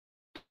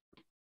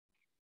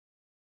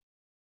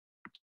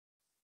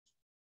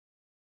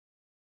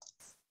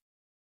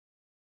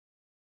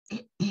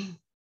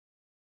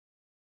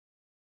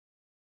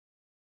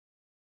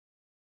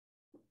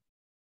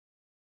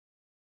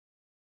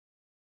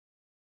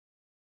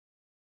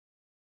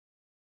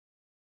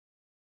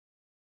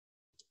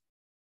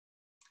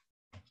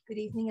Good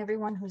evening,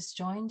 everyone who's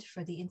joined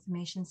for the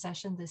information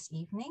session this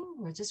evening.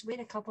 We'll just wait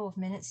a couple of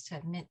minutes to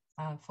admit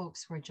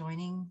folks who are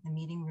joining the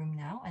meeting room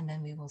now, and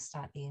then we will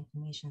start the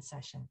information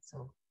session.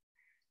 So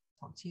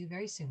talk to you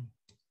very soon.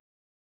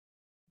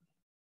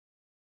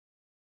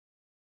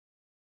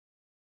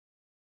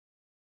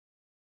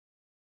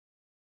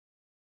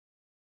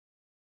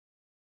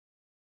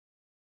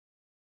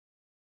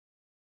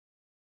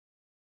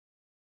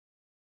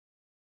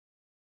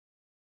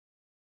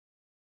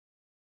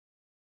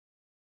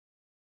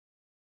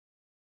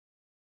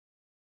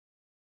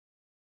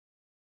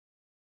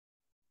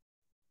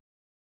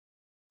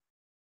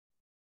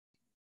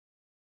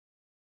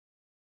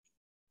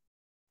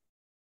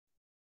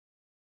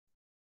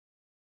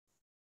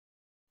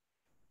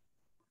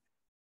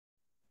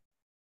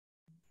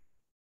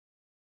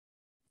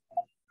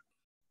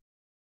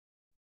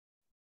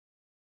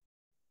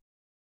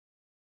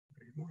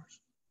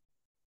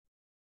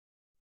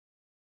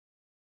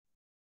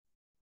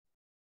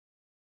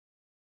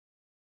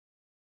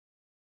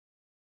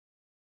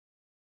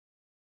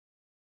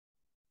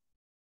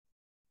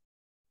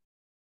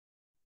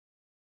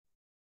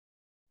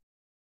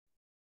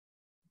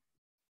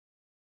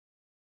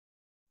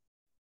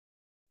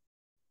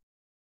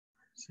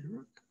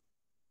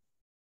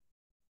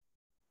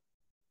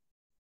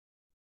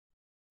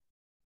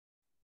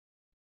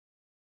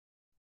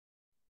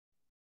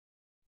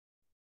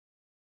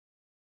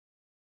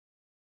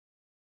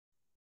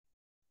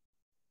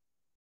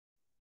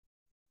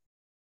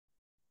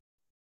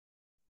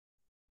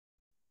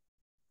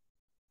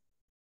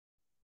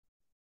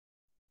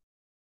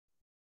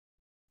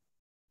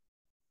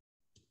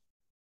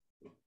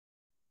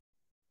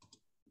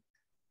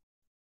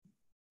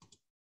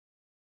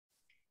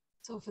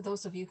 So for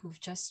those of you who've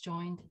just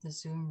joined the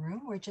Zoom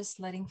room, we're just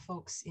letting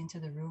folks into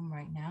the room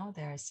right now.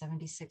 There are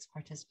 76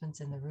 participants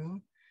in the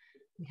room.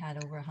 We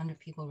had over 100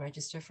 people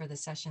register for the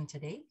session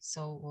today.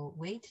 So we'll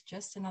wait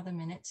just another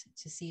minute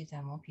to see if there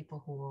are more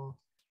people who will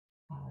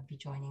be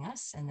joining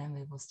us, and then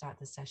we will start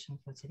the session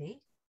for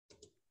today.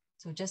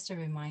 So just a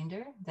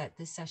reminder that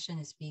this session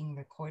is being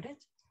recorded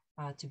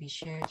to be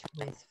shared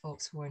with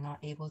folks who are not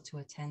able to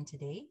attend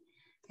today.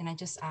 Can I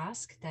just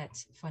ask that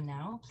for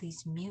now,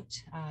 please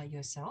mute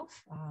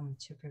yourself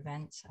to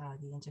prevent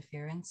the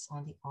interference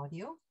on the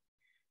audio.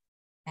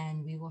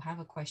 And we will have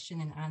a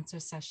question and answer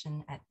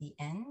session at the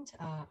end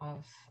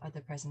of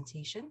the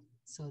presentation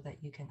so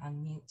that you can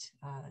unmute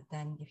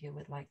then if you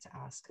would like to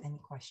ask any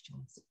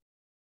questions.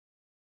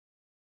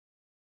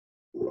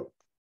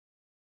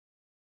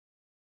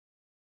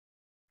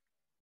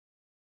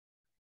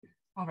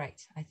 All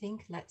right, I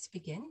think let's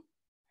begin.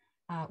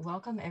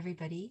 Welcome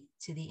everybody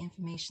to the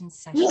information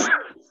session,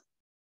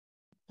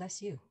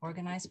 bless you,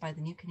 organized by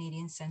the New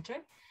Canadian Centre.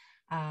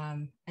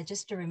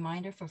 Just a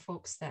reminder for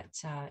folks that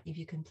if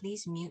you can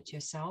please mute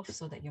yourself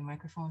so that your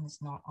microphone is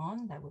not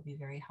on, that would be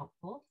very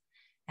helpful.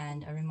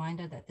 And a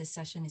reminder that this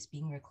session is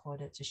being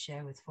recorded to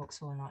share with folks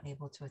who are not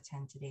able to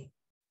attend today.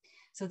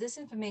 So this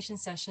information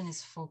session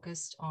is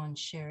focused on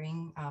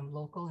sharing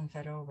local and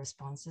federal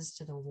responses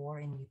to the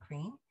war in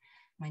Ukraine.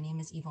 My name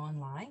is Yvonne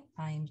Lai.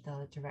 I'm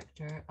the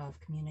Director of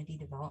Community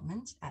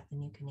Development at the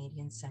New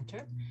Canadian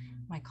Centre.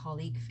 My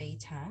colleague Faye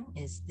Tan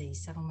is the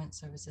Settlement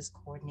Services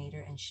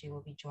Coordinator, and she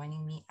will be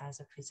joining me as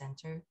a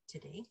presenter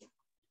today.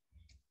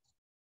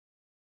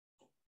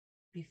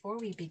 Before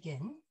we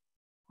begin,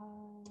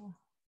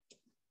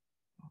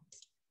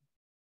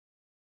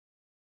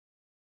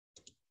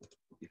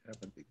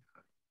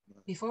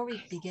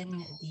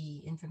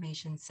 the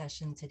information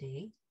session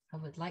today, I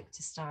would like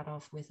to start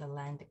off with a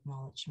land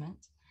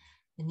acknowledgement.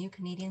 The New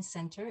Canadian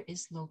Centre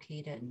is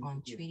located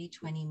on Treaty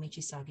 20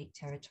 Michisaukee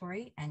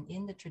territory and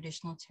in the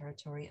traditional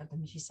territory of the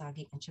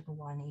Michisaukee and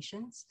Chippewa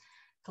Nations,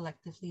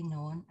 collectively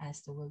known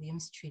as the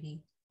Williams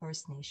Treaty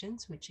First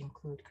Nations, which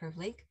include Curve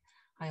Lake,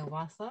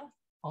 Hiawatha,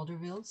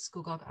 Alderville,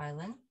 Scugog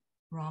Island,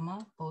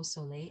 Rama, Beau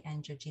Soleil,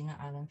 and Georgina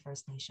Island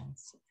First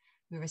Nations.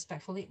 We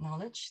respectfully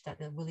acknowledge that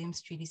the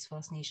Williams Treaty's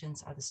First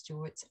Nations are the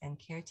stewards and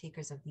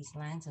caretakers of these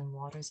lands and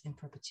waters in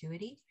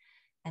perpetuity,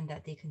 and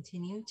that they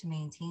continue to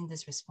maintain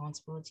this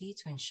responsibility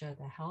to ensure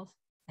their health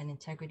and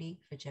integrity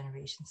for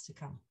generations to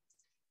come.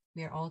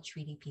 We are all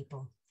treaty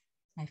people.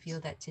 I feel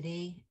that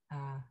today,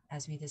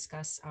 as we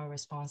discuss our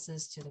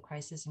responses to the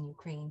crisis in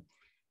Ukraine,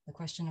 the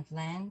question of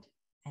land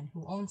and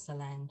who owns the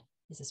land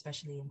is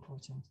especially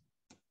important.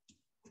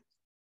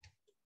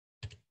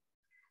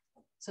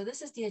 So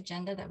this is the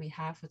agenda that we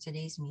have for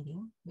today's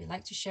meeting. We'd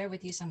like to share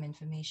with you some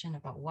information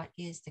about what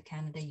is the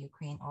Canada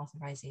Ukraine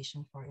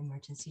Authorization for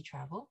Emergency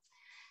Travel.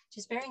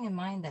 Just bearing in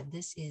mind that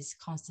this is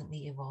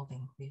constantly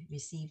evolving. We've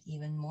received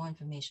even more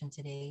information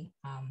today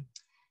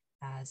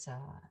as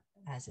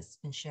it's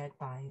been shared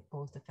by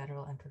both the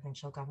federal and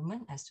provincial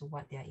government as to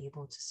what they're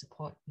able to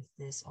support with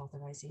this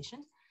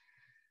authorization.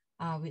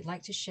 We'd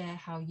like to share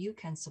how you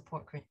can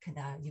support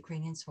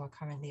Ukrainians who are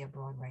currently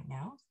abroad right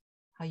now,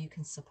 how you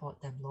can support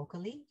them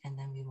locally, and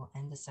then we will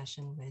end the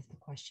session with a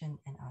question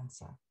and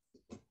answer.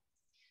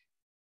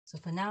 So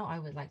for now, I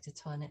would like to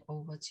turn it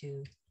over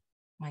to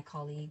my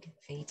colleague,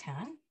 Faye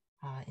Tan,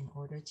 in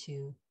order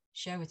to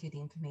share with you the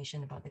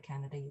information about the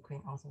Canada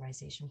Ukraine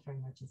Authorization for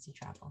Emergency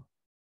Travel.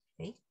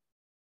 Faye?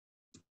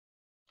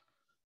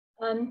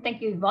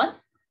 Thank you, Yvonne.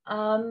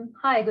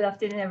 Hi, good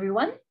afternoon,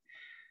 everyone.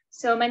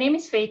 So my name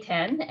is Faye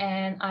Tan,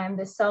 and I'm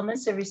the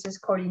Settlement Services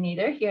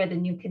Coordinator here at the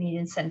New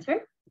Canadian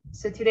Center.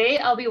 So today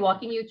I'll be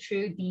walking you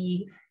through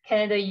the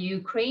Canada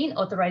Ukraine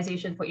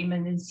Authorization for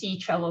Emergency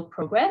Travel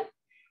Program,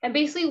 and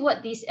basically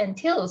what this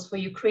entails for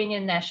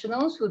Ukrainian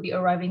nationals who will be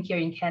arriving here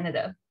in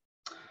Canada.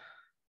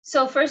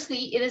 So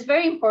firstly, it is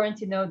very important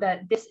to know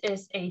that this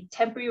is a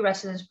temporary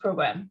residence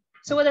program.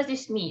 So what does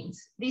this mean?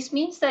 This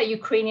means that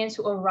Ukrainians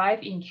who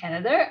arrive in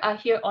Canada are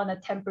here on a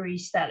temporary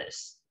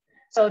status.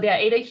 So they are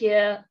either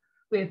here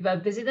with a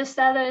visitor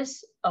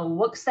status, a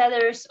work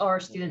status, or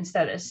student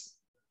status.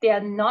 They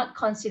are not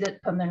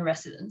considered permanent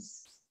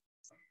residents.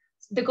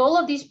 The goal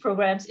of these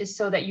programs is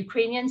so that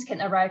Ukrainians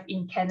can arrive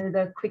in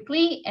Canada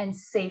quickly and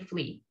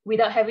safely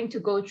without having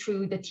to go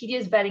through the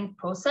tedious vetting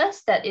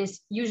process that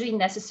is usually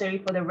necessary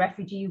for the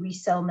refugee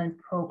resettlement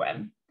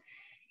program.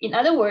 In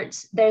other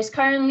words, there is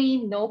currently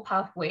no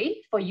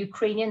pathway for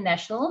Ukrainian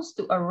nationals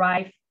to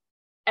arrive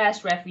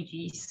as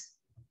refugees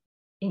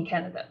in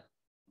Canada.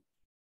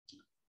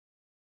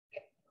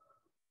 Okay.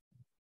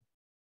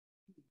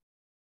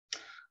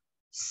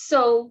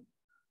 So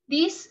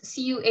this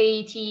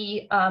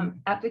CUAT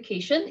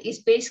application is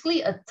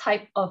basically a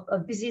type of a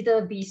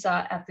visitor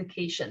visa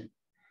application.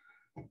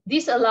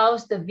 This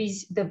allows the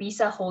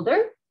visa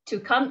holder to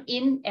come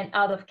in and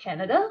out of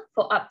Canada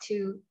for up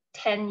to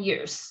 10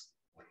 years.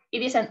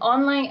 It is an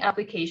online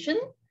application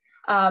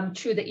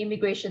through the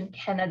Immigration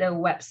Canada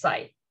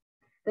website.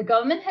 The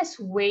government has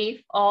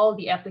waived all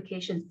the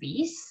application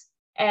fees,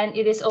 and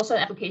it is also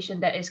an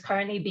application that is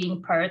currently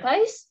being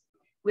prioritized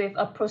with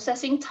a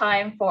processing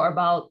time for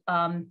about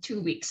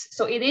 2 weeks.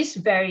 So it is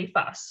very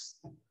fast.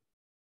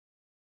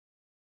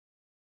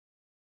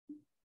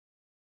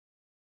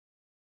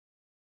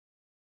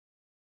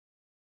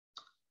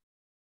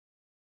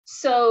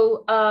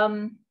 So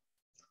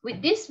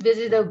with this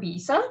visitor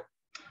visa,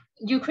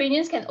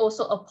 Ukrainians can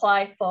also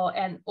apply for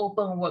an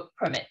open work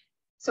permit.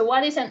 So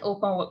what is an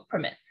open work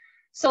permit?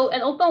 So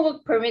an open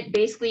work permit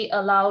basically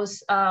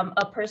allows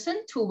a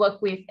person to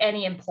work with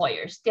any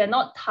employers. They're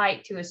not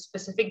tied to a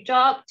specific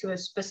job, to a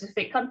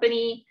specific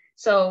company.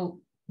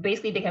 So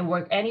basically they can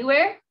work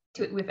anywhere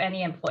with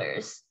any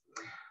employers.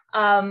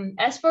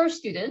 As for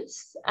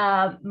students,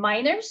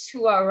 minors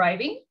who are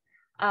arriving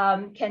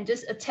can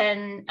just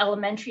attend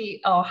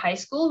elementary or high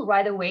school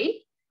right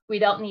away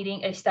without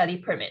needing a study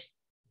permit.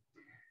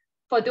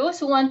 For those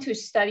who want to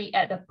study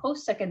at the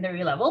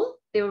post-secondary level,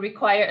 they will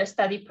require a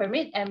study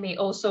permit and may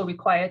also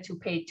require to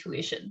pay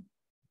tuition.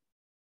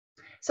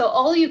 So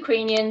all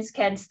Ukrainians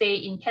can stay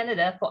in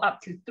Canada for up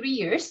to 3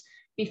 years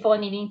before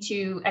needing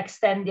to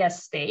extend their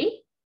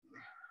stay.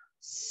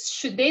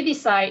 Should they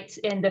decide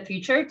in the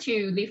future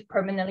to live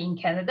permanently in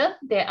Canada,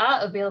 there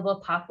are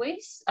available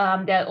pathways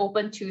that are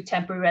open to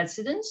temporary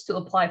residents to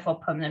apply for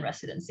permanent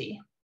residency.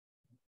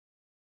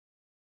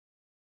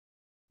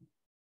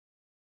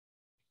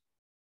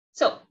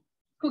 So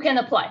who can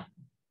apply?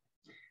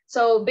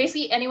 So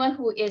basically anyone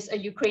who is a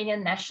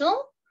Ukrainian national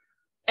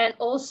and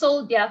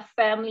also their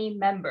family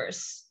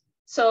members.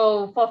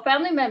 So for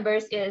family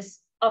members is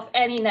of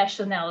any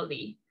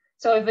nationality.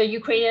 So if a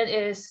Ukrainian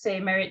is say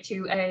married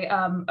to a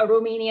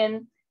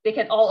Romanian, they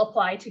can all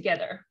apply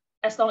together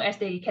as long as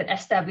they can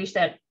establish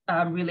that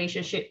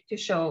relationship to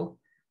show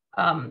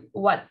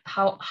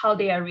how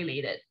they are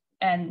related.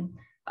 And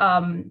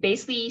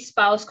basically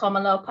spouse,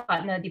 common law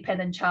partner,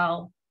 dependent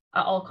child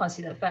are all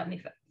considered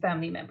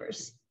family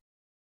members.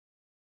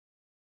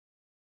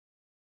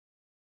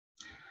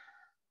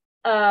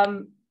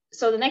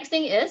 So the next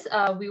thing is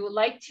we would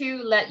like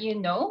to let you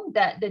know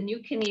that the New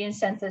Canadian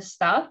Center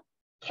staff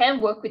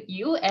can work with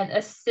you and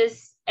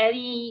assist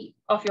any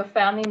of your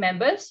family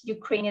members,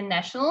 Ukrainian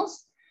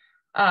nationals,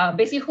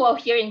 basically who are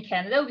here in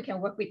Canada. We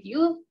can work with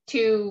you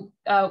to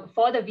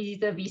for the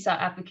visitor visa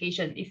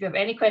application. If you have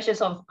any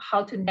questions of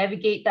how to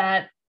navigate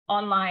that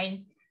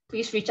online,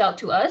 please reach out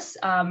to us.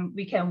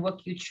 We can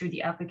work you through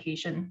the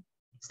application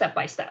step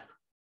by step.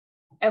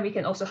 And we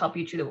can also help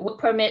you through the work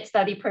permit,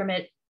 study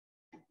permit.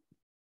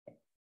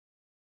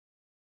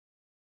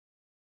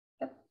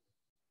 Yep.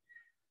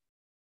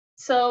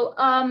 So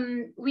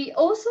we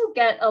also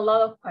get a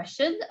lot of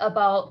questions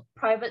about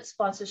private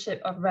sponsorship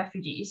of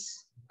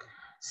refugees.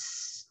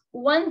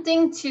 One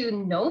thing to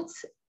note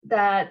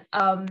that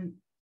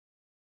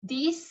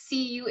this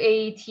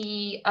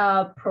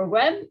CUAT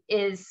program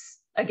is,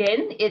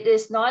 again, it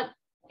is not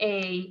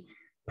a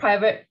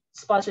private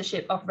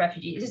sponsorship of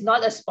refugees. It is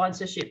not a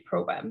sponsorship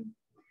program.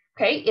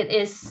 Okay, it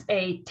is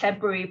a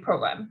temporary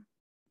program.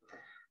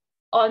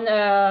 On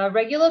a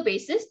regular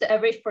basis, the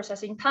average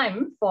processing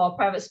time for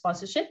private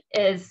sponsorship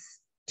is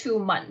 2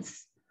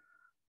 months.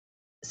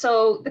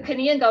 So the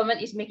Canadian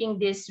government is making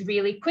this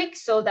really quick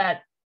so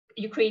that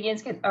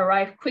Ukrainians can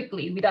arrive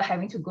quickly without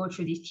having to go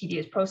through this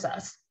tedious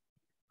process.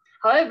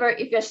 However,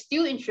 if you're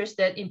still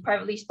interested in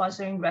privately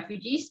sponsoring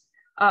refugees,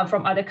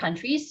 from other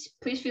countries,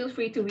 please feel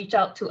free to reach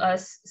out to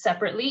us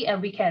separately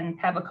and we can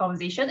have a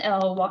conversation, and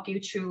I'll walk you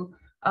through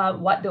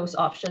what those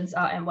options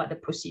are and what the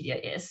procedure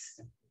is.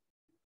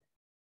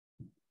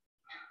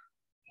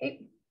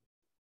 Okay.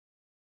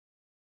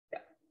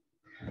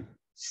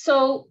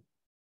 So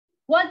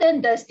what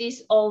then does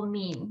this all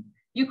mean?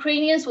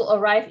 Ukrainians will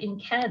arrive in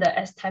Canada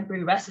as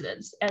temporary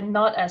residents and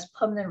not as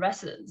permanent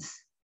residents.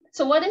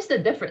 So what is the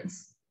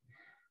difference?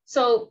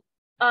 So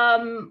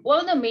one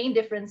of the main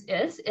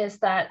differences is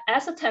that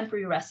as a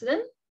temporary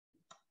resident,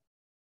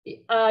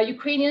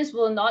 Ukrainians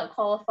will not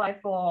qualify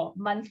for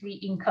monthly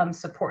income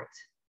support.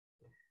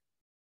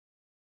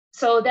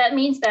 So that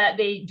means that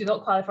they do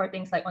not qualify for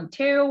things like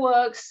Ontario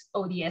Works,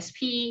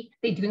 ODSP.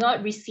 They do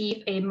not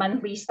receive a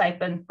monthly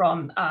stipend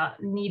from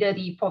neither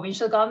the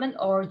provincial government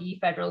or the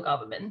federal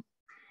government.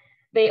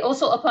 They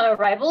also, upon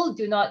arrival,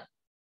 do not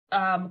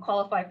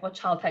qualify for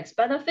child tax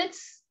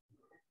benefits,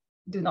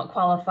 do not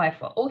qualify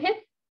for OHIP,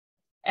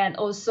 and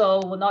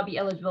also will not be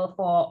eligible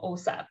for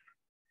OSAP.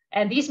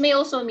 And this may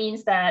also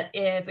mean that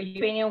if a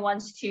Ukrainian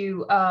wants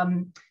to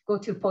go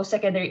to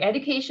post-secondary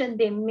education,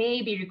 they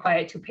may be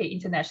required to pay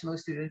international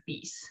student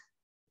fees.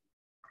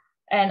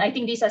 And I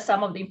think these are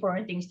some of the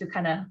important things to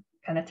kind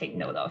of take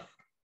note of.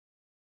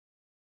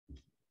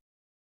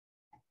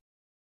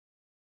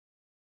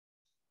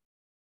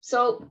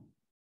 So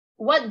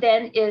what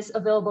then is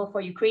available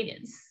for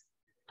Ukrainians?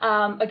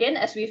 Again,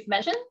 as we've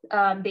mentioned,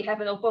 they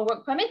have an open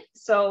work permit.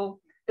 So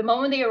the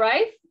moment they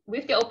arrive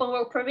with the open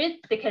work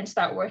permit, they can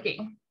start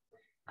working.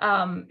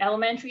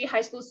 Elementary,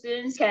 high school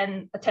students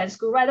can attend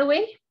school right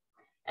away.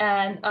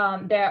 And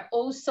there are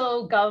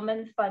also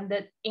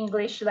government-funded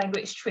English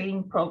language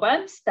training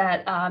programs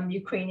that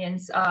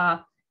Ukrainians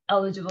are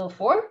eligible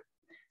for.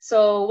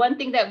 So one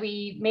thing that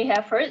we may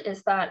have heard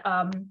is that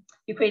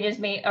Ukrainians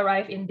may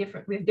arrive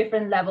with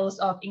different levels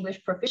of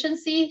English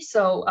proficiency.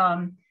 So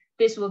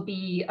this will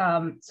be,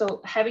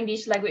 so having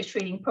these language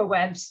training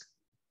programs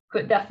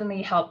could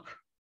definitely help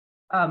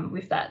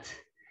with that.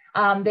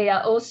 They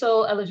are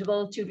also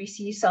eligible to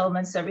receive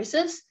settlement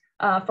services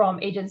from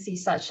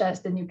agencies such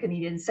as the New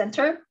Canadian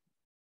Center.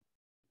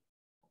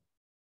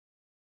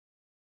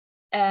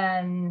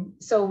 And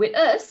so with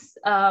us,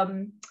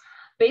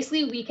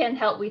 basically we can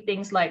help with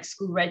things like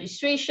school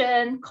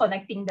registration,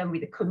 connecting them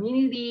with the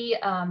community,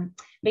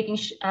 making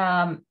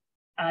there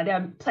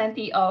are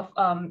plenty of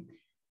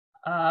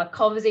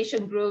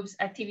conversation groups,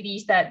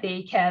 activities that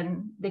they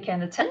can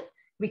attend.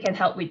 We can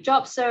help with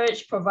job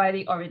search,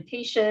 providing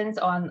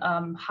orientations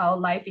on how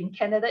life in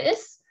Canada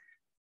is,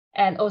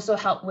 and also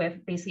help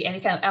with basically any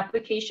kind of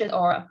application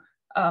or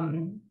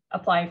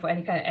applying for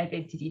any kind of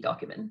identity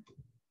document.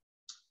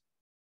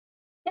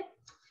 Yeah.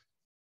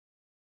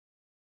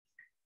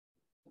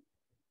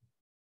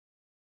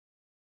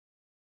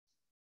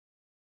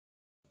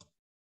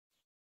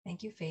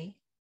 Thank you, Faye.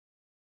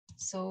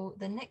 So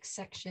the next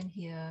section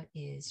here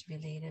is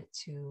related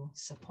to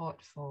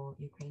support for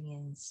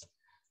Ukrainians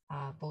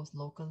both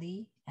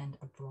locally and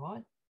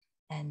abroad.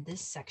 And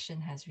this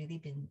section has really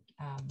been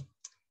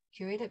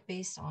curated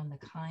based on the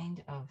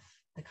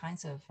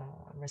kinds of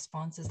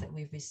responses that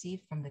we've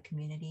received from the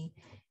community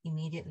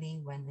immediately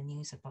when the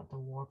news about the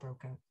war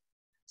broke out.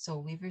 So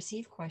we've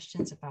received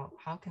questions about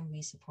how can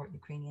we support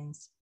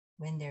Ukrainians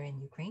when they're in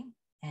Ukraine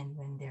and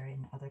when they're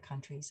in other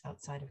countries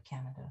outside of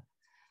Canada.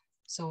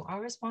 So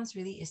our response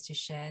really is to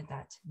share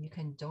that you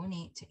can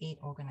donate to 8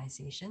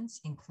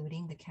 organizations,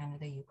 including the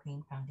Canada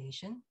Ukraine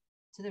Foundation,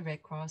 to the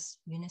Red Cross,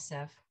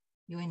 UNICEF,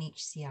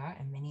 UNHCR,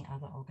 and many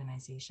other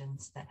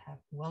organizations that have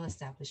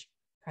well-established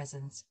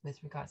presence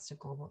with regards to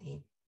global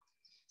aid.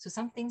 So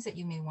some things that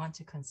you may want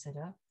to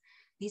consider,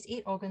 these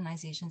 8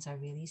 organizations are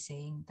really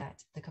saying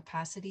that the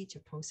capacity to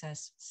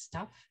process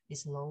stuff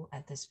is low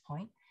at this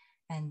point,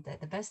 and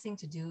that the best thing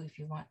to do if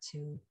you want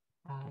to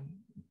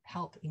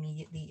help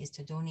immediately is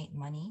to donate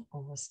money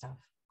over stuff.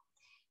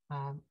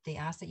 They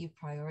ask that you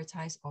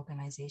prioritize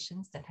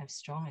organizations that have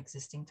strong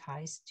existing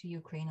ties to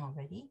Ukraine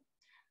already,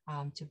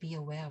 to be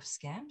aware of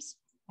scams,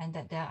 and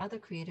that there are other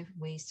creative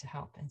ways to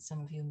help. And some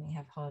of you may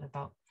have heard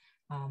about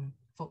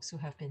folks who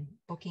have been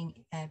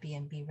booking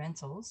Airbnb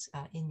rentals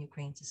in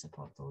Ukraine to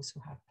support those who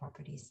have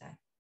properties there.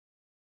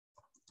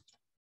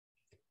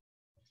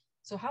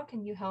 So how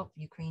can you help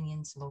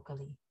Ukrainians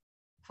locally?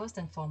 First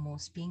and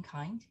foremost, being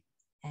kind.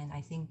 And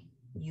I think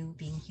you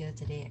being here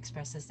today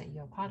expresses that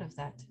you're part of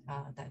that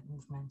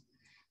movement.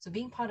 So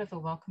being part of a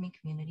welcoming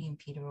community in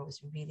Peterborough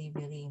is really,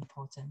 really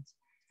important.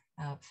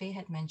 Faye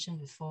had mentioned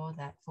before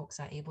that folks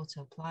are able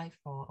to apply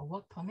for a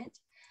work permit.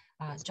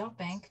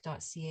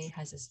 Jobbank.ca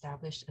has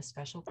established a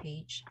special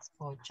page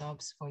for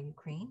jobs for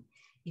Ukraine.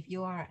 If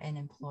you are an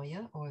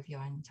employer or if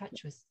you're in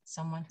touch with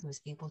someone who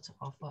is able to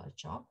offer a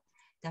job,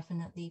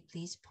 definitely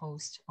please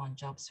post on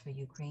Jobs for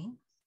Ukraine.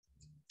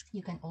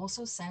 You can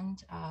also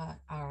send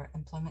our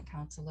employment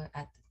counselor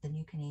at the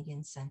New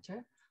Canadian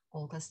Center,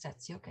 Olga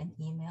Stetsiuk, an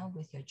email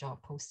with your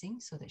job posting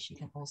so that she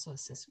can also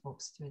assist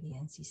folks through the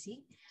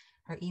NCC.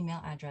 Her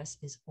email address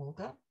is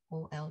Olga,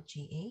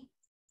 O-L-G-A,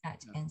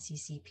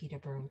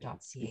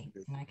 @nccpeterborough.ca,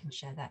 and I can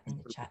share that in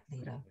the chat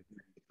later.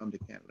 Come to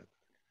Canada.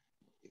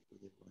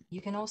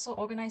 You can also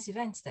organize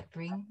events that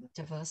bring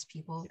diverse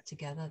people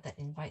together, that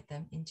invite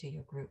them into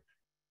your group,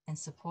 and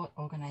support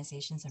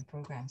organizations and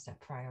programs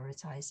that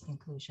prioritize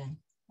inclusion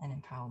and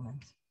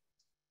empowerment.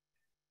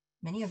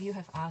 Many of you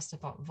have asked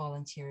about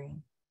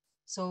volunteering.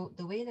 So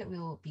the way that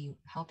we'll be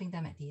helping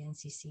them at the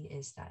NCC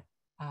is that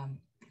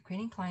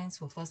Ukrainian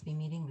clients will first be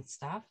meeting with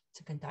staff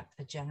to conduct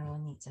a general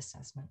needs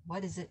assessment.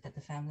 What is it that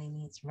the family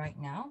needs right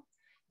now,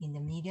 in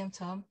the medium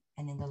term,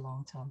 and in the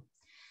long term?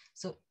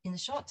 So in the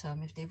short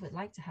term, if they would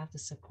like to have the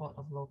support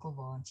of local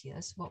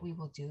volunteers, what we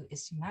will do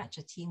is to match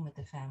a team with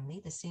the family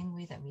the same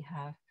way that we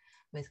have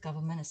with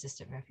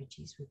government-assisted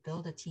refugees. We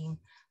build a team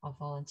of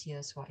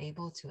volunteers who are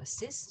able to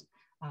assist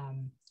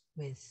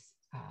with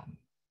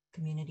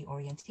community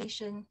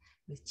orientation,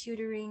 with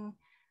tutoring,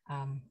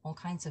 all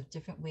kinds of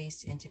different ways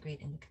to integrate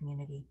in the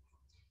community.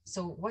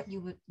 So what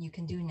you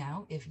can do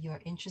now, if you're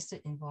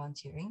interested in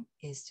volunteering,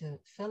 is to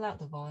fill out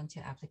the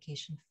volunteer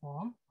application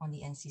form on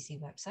the NCC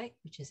website,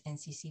 which is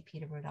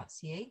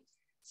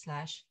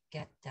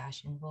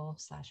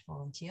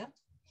nccpeterborough.ca/get-involved/volunteer.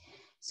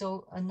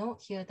 So a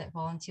note here that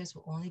volunteers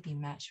will only be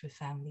matched with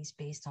families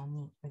based on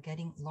need. We're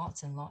getting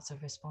lots and lots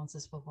of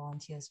responses for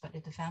volunteers, but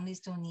if the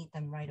families don't need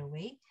them right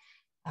away,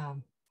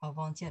 our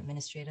volunteer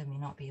administrator may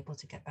not be able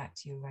to get back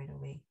to you right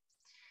away.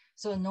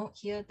 So a note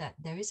here that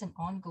there is an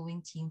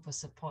ongoing team for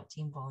support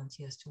team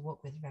volunteers to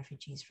work with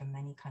refugees from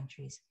many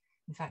countries.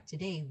 In fact,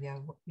 today we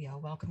are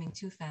welcoming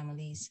two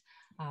families,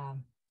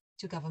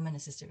 two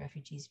government-assisted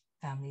refugees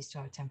families to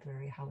our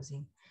temporary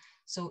housing.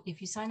 So if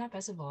you sign up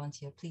as a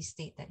volunteer, please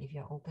state that if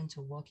you're open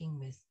to working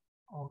with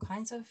all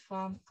kinds of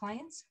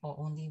clients or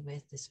only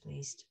with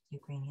displaced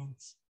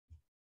Ukrainians.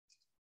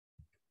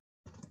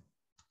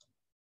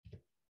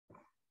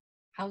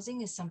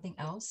 Housing is something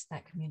else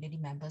that community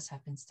members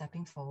have been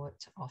stepping forward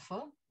to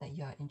offer, that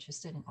you are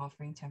interested in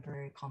offering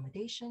temporary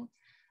accommodation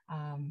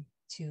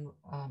to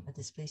a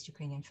displaced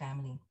Ukrainian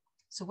family.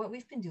 So what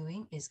we've been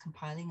doing is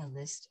compiling a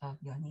list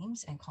of your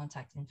names and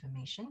contact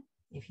information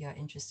if you are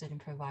interested in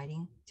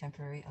providing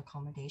temporary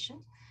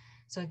accommodation.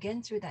 So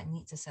again, through that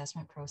needs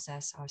assessment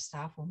process, our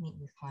staff will meet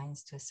with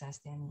clients to assess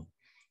their need.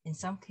 In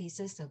some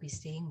cases, they'll be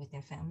staying with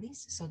their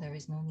families, so there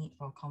is no need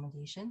for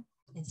accommodation.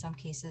 In some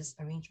cases,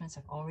 arrangements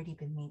have already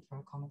been made for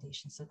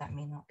accommodation, so that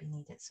may not be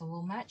needed. So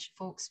we'll match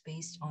folks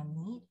based on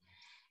need,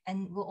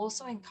 and we'll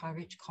also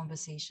encourage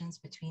conversations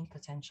between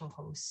potential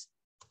hosts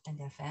and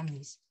their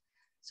families.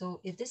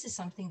 So if this is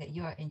something that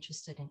you are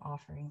interested in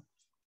offering,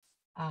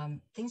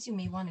 things you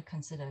may want to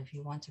consider if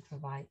you want to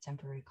provide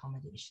temporary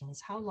accommodation is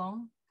how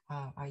long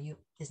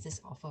is this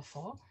offer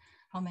for?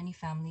 How many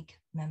family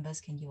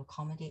members can you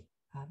accommodate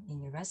in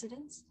your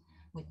residence?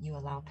 Would you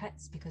allow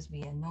pets? Because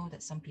we know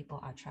that some people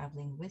are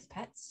traveling with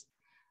pets.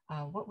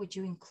 What would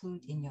you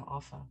include in your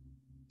offer?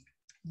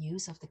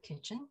 Use of the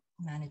kitchen,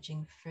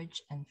 managing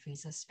fridge and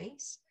freezer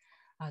space.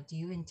 Do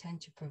you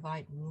intend to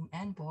provide room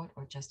and board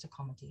or just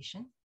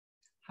accommodation?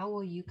 How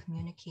will you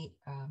communicate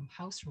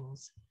house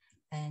rules?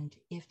 And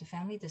if the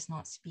family does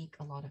not speak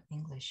a lot of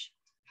English,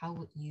 how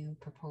would you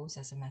propose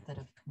as a method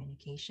of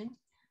communication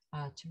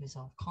to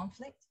resolve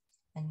conflict?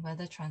 And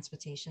whether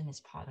transportation is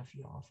part of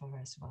your offer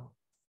as well.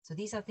 So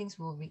these are things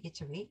we'll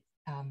reiterate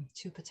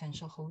to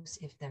potential hosts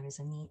if there is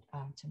a need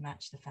to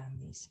match the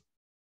families.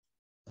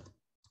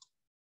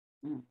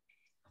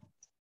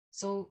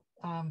 So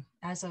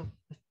as of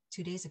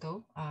 2 days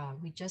ago,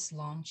 we just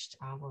launched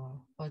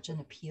our urgent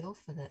appeal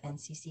for the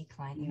NCC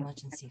Client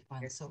Emergency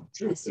Fund. So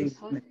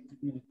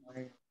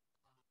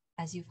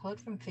as you've heard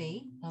from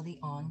Faye early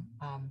on,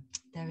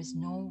 there is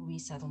no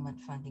resettlement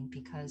funding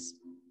because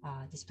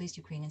displaced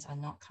Ukrainians are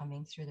not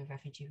coming through the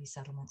refugee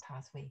resettlement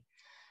pathway.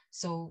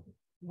 So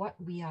what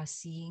we are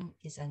seeing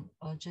is an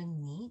urgent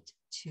need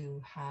to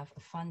have a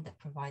fund that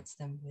provides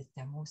them with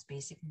their most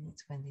basic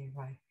needs when they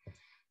arrive.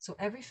 So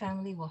every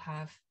family will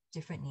have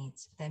different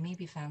needs. There may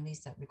be families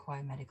that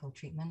require medical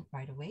treatment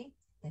right away.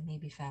 There may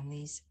be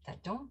families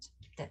that don't,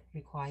 that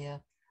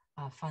require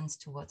funds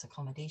towards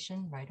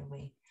accommodation right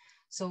away.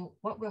 So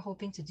what we're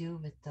hoping to do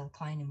with the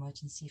Client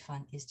Emergency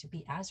Fund is to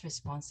be as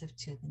responsive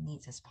to the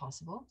needs as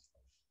possible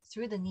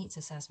through the needs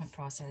assessment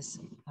process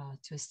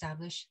to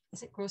establish,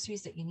 is it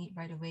groceries that you need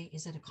right away?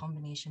 Is it a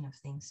combination of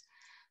things?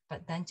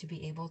 But then to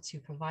be able to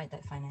provide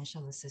that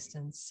financial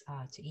assistance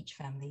to each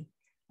family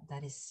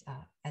that is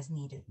as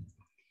needed.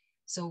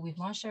 So we've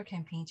launched our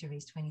campaign to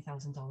raise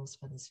 $20,000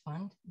 for this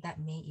fund. That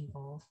may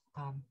evolve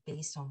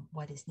based on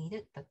what is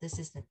needed, but this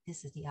is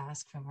the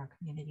ask from our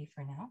community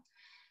for now.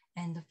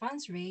 And the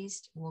funds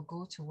raised will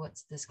go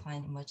towards this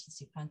Client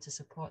Emergency Fund to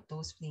support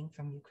those fleeing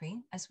from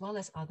Ukraine, as well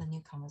as other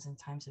newcomers in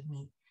times of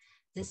need.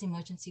 This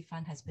emergency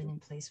fund has been in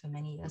place for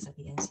many years at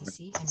the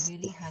NCC and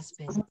really has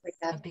been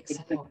a big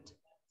support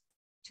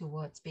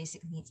towards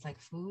basic needs like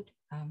food,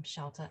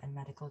 shelter, and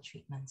medical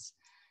treatments.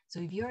 So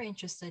if you're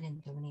interested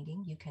in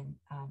donating, you can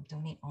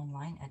donate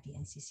online at the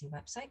NCC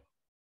website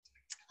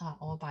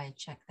or by a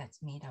check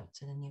that's made out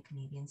to the New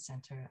Canadian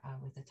Centre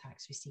with a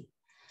tax receipt.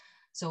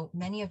 So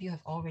many of you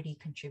have already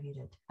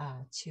contributed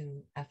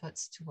to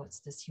efforts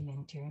towards this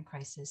humanitarian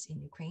crisis in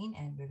Ukraine,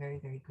 and we're very,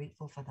 very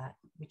grateful for that,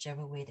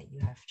 whichever way that you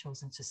have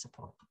chosen to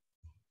support.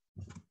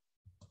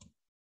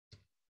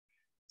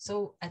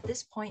 So at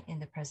this point in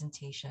the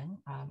presentation,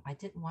 I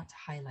did want to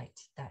highlight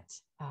that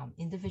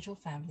individual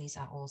families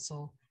are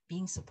also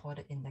being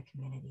supported in their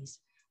communities,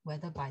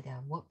 whether by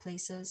their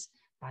workplaces,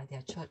 by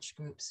their church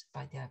groups,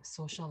 by their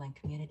social and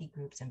community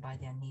groups, and by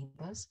their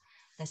neighbors.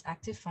 There's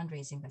active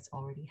fundraising that's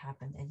already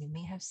happened, and you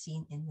may have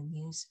seen in the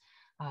news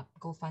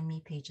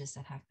GoFundMe pages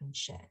that have been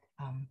shared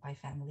by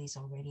families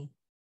already.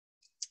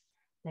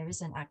 There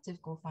is an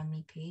active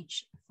GoFundMe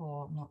page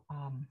for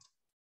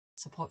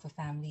support for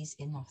families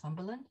in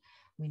Northumberland.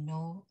 We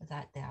know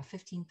that there are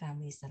 15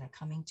 families that are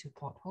coming to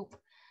Port Hope,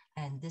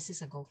 and this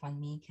is a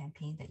GoFundMe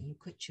campaign that you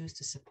could choose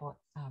to support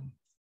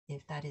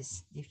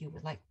if you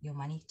would like your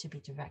money to be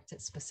directed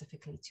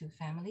specifically to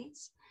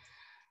families.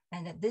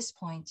 And at this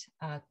point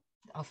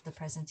of the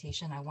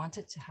presentation, I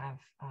wanted to have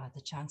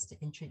the chance to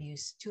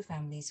introduce two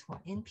families who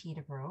are in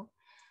Peterborough,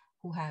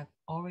 who have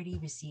already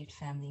received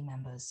family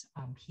members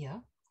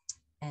here,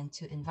 and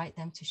to invite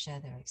them to share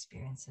their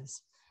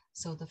experiences.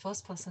 So the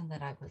first person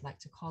that I would like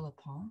to call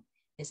upon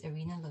is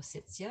Iryna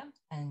Losytsya,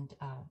 and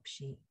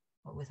she,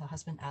 with her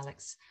husband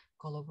Aleks,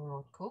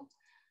 Goloborodko.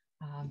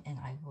 And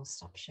I will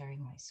stop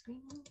sharing my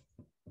screen.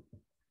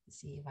 Let's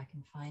see if I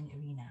can find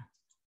Iryna.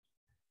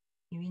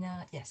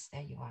 Iryna, yes,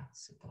 there you are,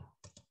 super.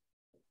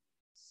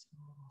 So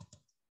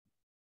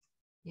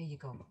here you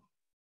go.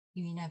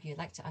 Iryna, if you'd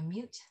like to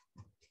unmute,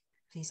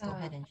 please go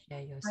ahead and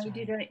share your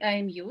story.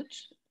 I mute?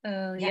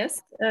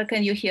 Yes,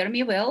 can you hear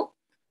me well?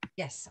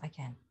 Yes, I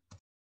can.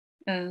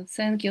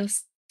 Thank you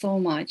so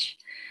much.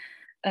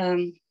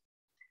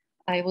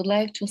 I would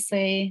like to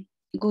say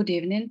good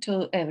evening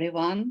to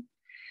everyone.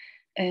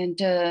 And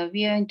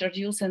we are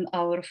introducing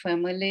our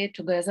family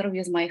together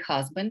with my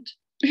husband,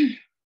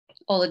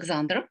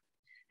 Alexander,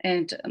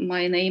 and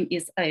my name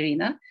is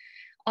Iryna.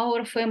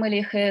 Our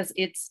family has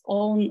its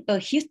own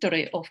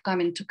history of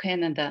coming to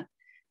Canada.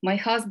 My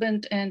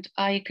husband and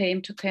I came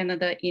to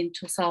Canada in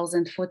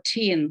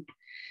 2014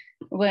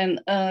 when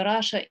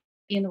Russia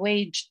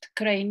invaded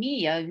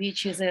Crimea,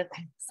 which is a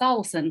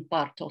southern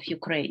part of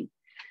Ukraine.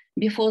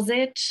 Before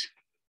that,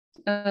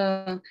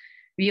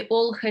 we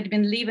all had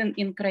been living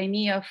in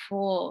Crimea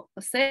for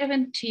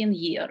 17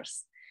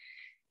 years.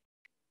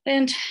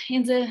 And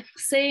in the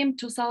same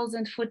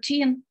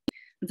 2014,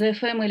 the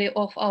family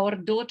of our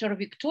daughter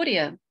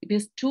Victoria,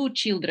 with 2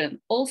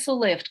 children, also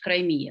left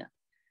Crimea.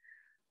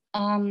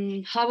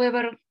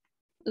 However,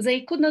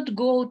 they could not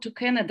go to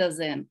Canada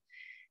then,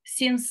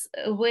 since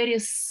very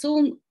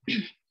soon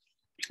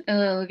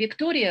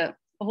Victoria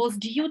was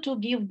due to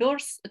give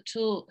birth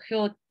to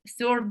her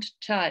 3rd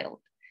child.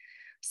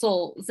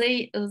 So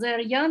their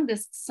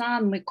youngest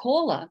son,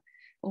 Mykola,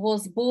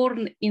 was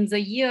born in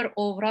the year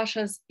of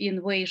Russia's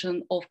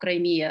invasion of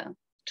Crimea,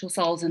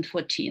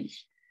 2014.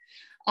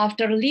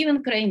 After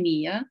leaving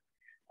Crimea,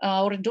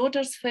 our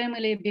daughter's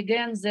family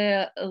began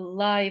their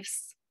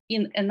lives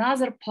in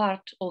another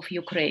part of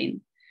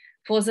Ukraine.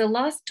 For the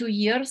last 2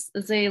 years,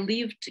 they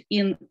lived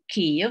in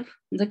Kyiv,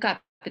 the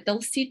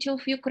capital city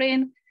of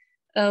Ukraine,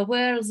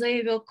 where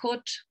they were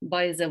caught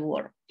by the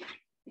war.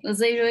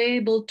 They were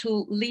able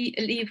to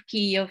leave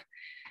Kyiv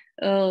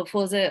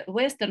for the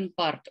western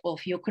part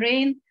of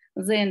Ukraine,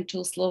 then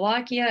to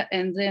Slovakia,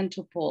 and then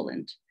to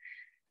Poland.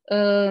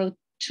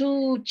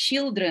 2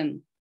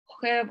 children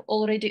have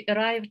already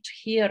arrived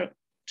here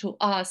to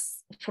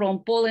us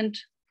from Poland.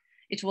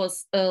 It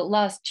was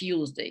last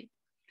Tuesday.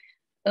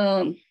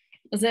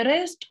 The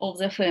rest of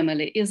the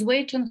family is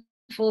waiting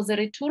for the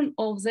return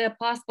of their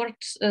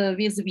passports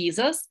with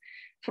visas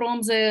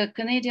from the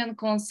Canadian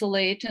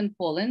consulate in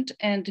Poland,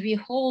 and we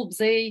hope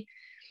they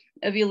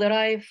will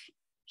arrive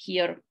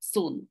here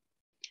soon.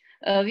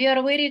 We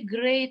are very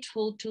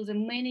grateful to the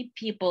many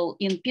people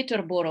in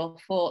Peterborough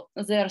for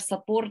their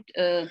support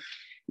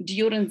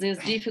during this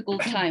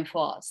difficult time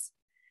for us.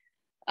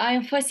 I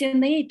am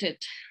fascinated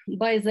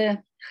by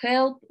the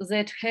help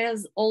that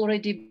has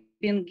already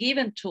been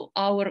given to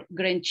our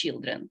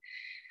grandchildren.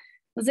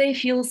 They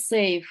feel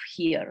safe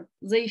here.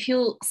 They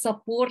feel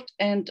support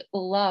and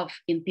love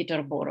in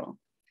Peterborough.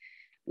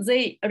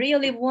 They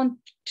really want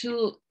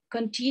to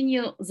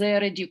continue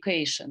their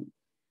education.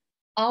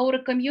 Our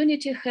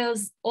community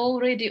has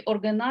already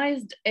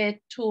organized a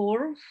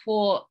tour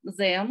for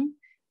them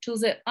to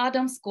the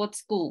Adam Scott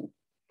School.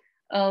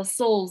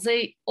 So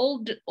they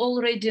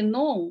already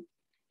know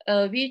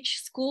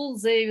which school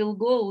they will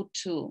go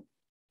to.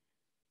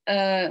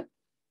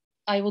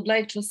 I would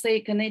like to say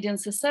Canadian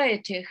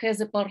society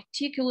has a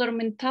particular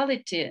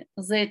mentality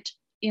that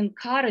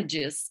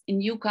encourages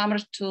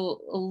newcomers to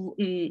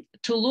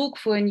look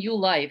for a new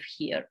life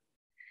here.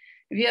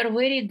 We are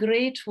very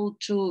grateful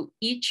to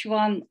each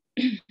one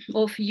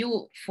of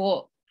you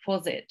for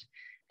that.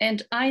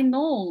 And I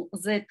know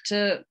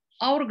that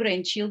our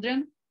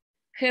grandchildren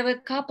have a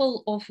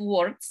couple of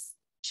words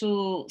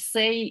to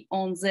say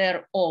on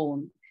their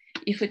own.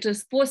 If it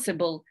is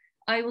possible,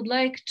 I would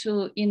like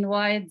to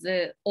invite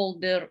the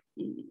older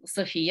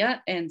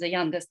Sofia and the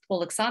youngest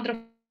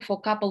Alexandra for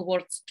a couple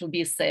words to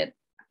be said.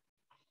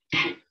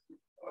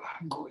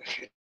 Go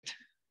ahead.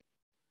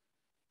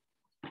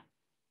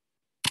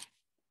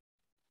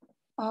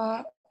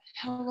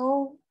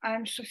 Hello,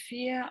 I'm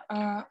Sofia.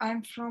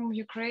 I'm from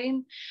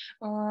Ukraine.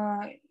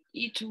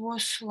 It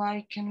was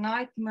like a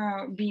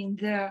nightmare being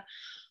there.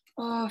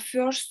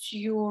 First,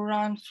 you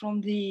run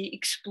from the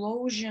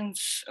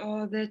explosions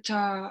that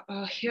are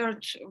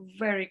heard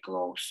very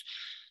close.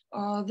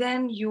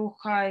 Then you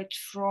hide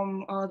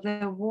from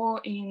the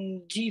war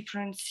in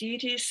different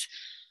cities,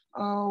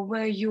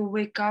 where you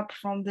wake up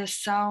from the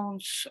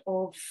sounds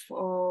of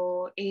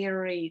air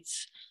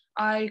raids.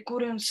 I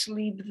couldn't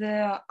sleep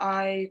there.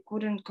 I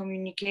couldn't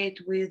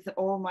communicate with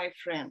all my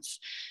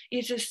friends.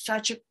 It is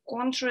such a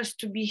contrast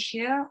to be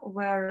here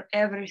where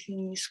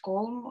everything is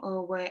calm,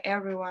 where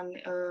everyone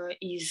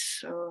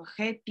is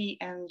happy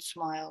and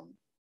smiling.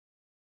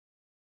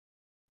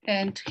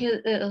 And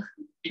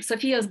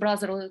Sofia's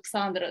brother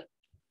Alexander,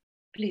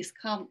 please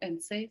come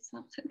and say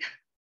something.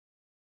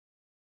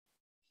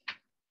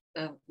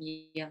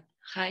 Yeah.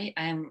 Hi,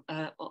 I'm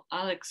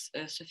Aleks,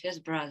 Sofia's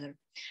brother.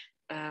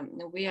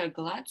 We are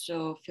glad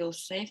to feel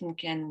safe in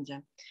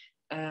Canada,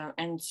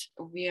 and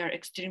we are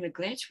extremely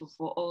grateful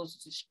for all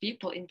these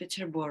people in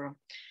Peterborough.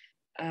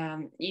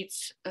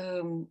 It's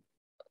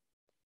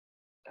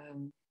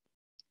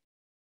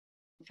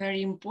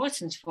very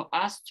important for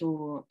us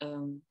to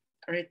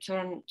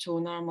return to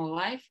normal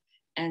life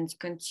and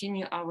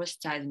continue our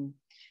studying.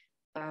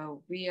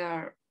 We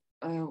are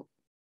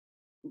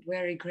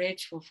very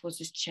grateful for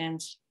this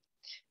chance,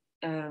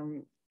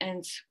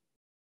 and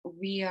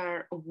we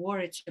are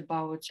worried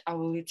about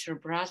our little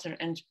brother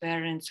and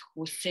parents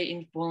who stay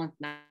in Poland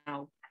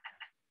now.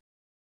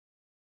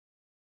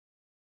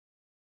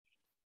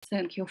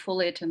 Thank you for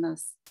letting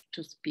us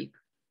to speak.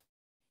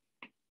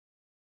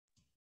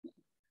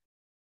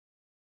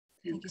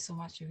 Thank you so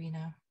much,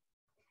 Iryna.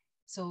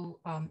 So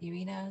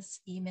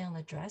Iryna's email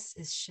address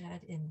is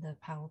shared in the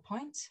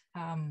PowerPoint.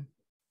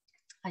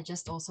 I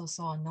just also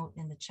saw a note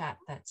in the chat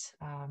that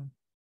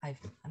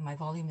my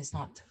volume is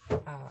not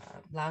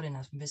loud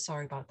enough. I'm very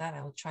sorry about that.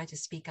 I will try to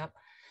speak up.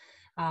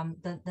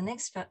 The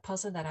next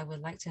person that I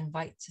would like to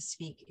invite to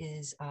speak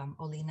is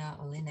Olena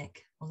Oliinyk.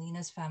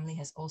 Olena's family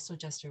has also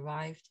just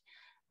arrived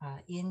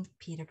in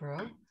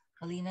Peterborough.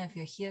 Olena, if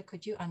you're here,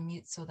 could you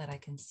unmute so that I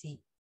can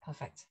see?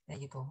 Perfect, there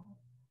you go.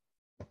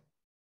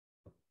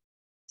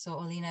 So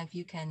Olena, if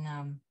you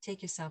can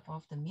take yourself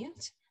off the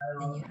mute,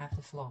 then you have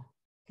the floor.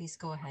 Please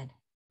go ahead.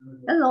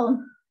 Hello,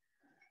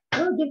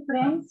 dear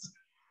friends.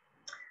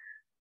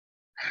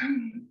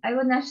 I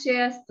want to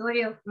share a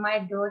story of my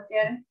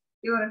daughter,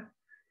 her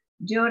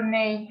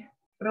journey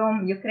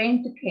from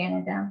Ukraine to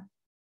Canada.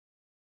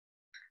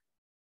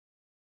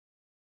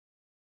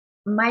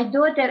 My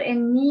daughter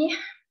and me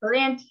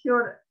planned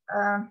her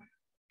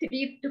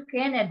trip to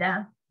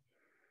Canada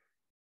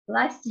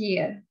last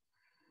year.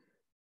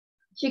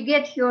 She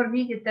got her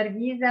visitor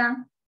visa,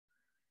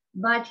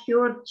 but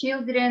her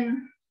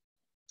children's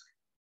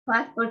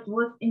passport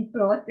was in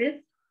process,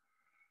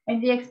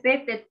 and they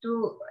expected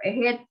to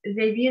get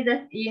the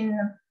visas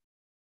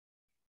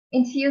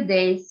in few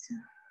days,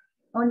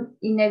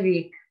 in a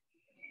week.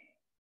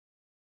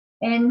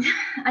 And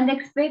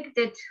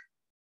unexpected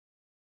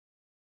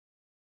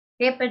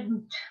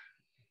happened,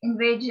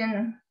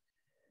 invasion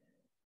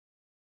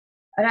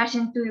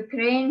Russia to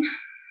Ukraine.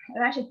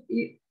 Russia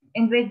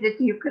invaded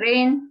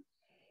Ukraine.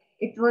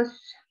 It was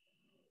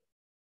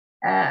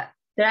a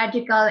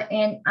tragical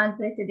and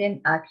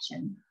unprecedented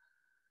action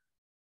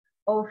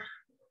of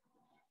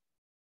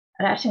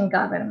Russian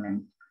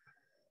government.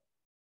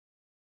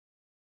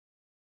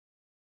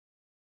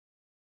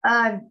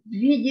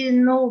 We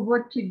didn't know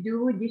what to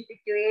do with this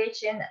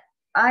situation.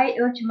 I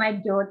urged my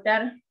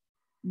daughter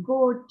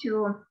go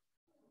to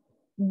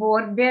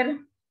border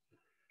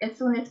as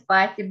soon as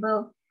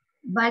possible,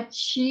 but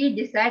she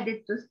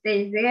decided to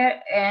stay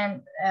there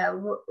and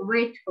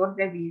wait for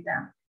the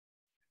visa.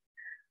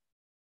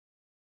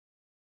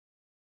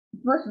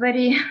 It was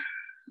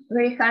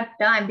very hard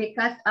time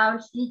because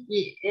our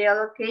city is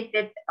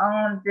located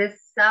on the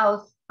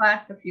south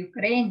part of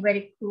Ukraine,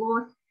 very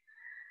close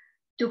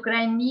to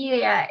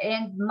Crimea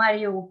and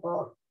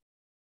Mariupol.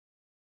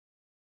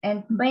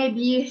 And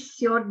maybe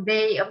third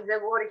day of the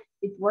war,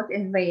 it was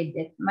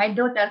invaded. My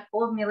daughter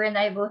called me when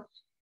I was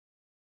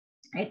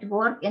at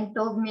work and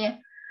told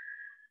me,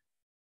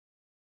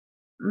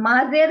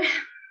 "Mother,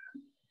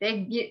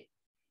 take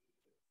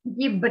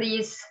deep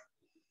breath.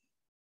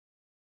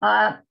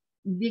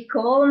 Be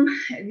calm.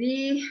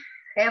 We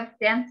have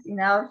tanks in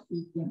our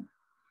city."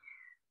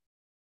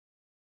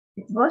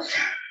 It was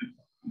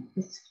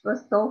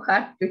so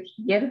hard to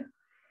hear.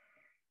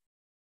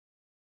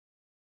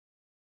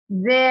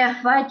 The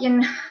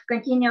fighting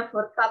continued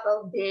for a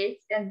couple of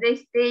days, and they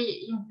stay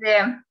in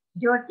the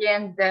dirty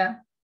and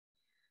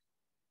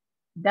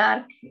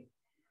dark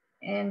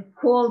and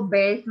cold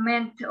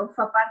basement of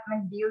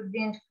apartment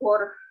building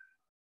for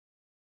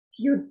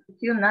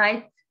few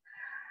nights.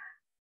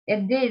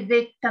 At day,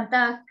 they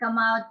sometimes come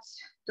out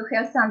to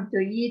have something to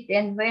eat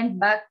and went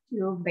back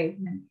to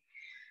basement.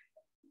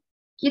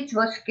 Kids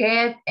was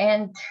scared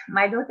and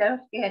my daughter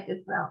was scared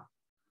as well.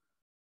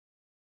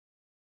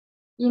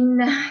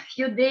 In a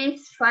few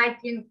days,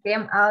 fighting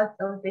came out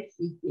of the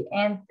city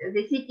and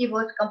the city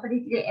was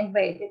completely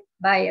invaded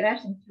by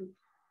Russian troops.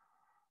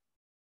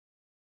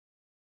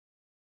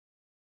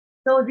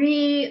 So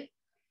we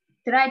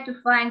tried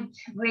to find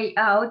way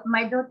out.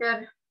 My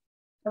daughter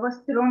was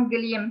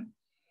strongly,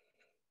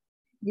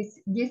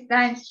 this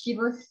time she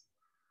was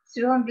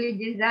strongly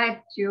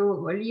desired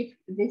to leave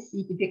the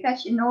city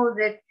because she knows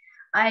that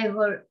I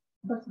was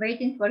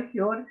waiting for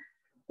her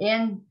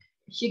and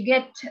she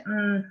get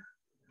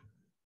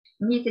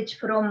message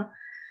from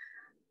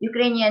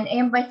Ukrainian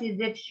embassy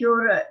that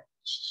her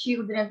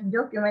children's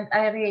document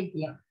are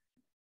ready.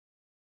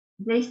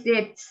 They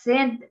said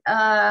send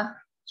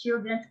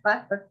children's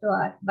passport to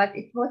us, but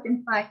it was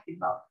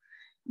impossible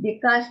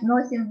because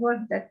nothing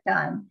worked that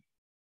time.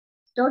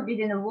 Store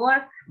didn't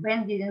work,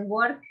 bank didn't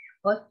work,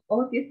 post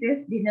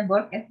offices didn't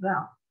work as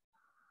well.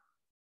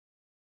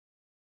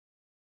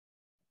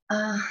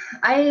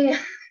 I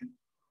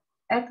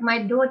asked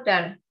my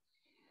daughter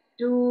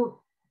to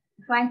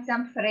find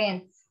some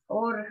friends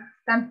or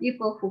some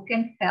people who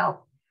can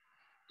help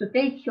to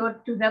take her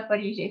to the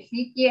Zaporizhzhia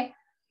city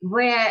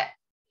where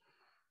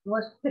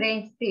was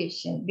train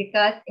station,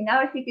 because in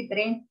our city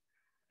train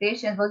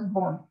station was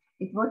bombed.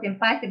 It was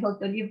impossible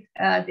to leave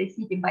the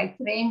city by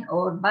train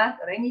or bus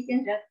or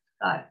anything, just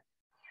car.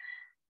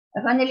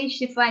 Finally,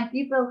 she found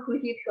people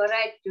who give her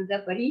right to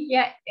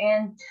Zaporizhzhia,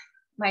 and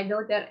my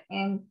daughter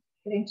and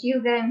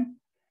grandchildren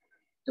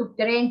took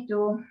train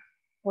to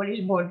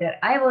Polish border.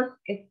 I was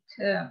at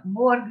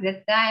work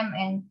that time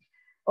and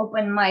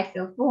opened my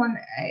cell phone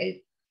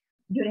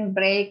during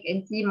break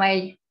and see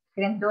my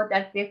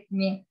granddaughter text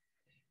me,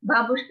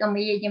 "Бабушка,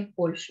 мы едем в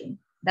Польшу."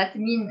 That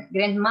means,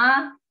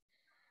 grandma,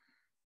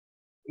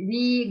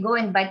 we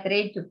going by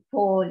train to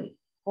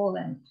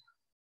Poland.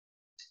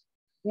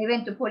 We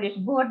went to Polish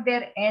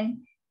border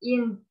and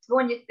in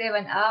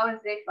 27 hours,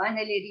 they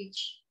finally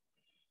reached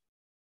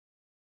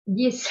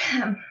this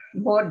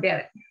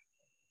border.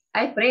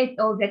 I prayed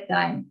all the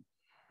time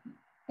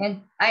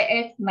and I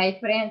asked my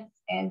friends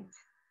and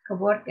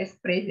co-workers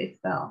pray as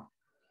well.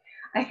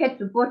 I had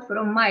support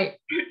from my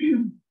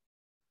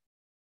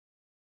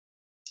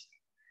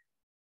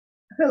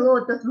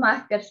fellow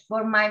Toastmasters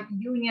for my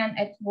union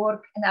at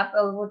work and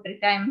Applewood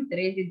retirement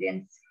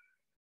residents.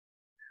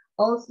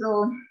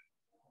 Also,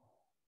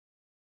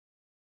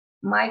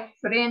 my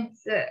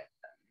friends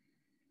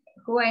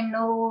who I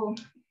know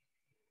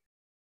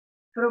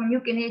from New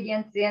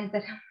Canadian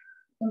Center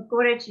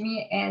encourage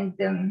me and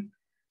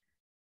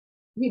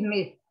give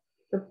me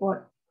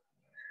support.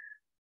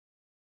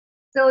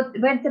 So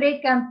when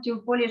train comes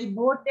to Polish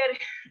border,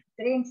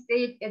 train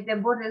stayed at the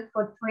border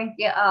for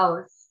 20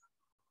 hours.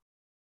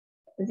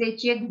 They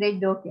check their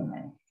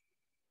documents.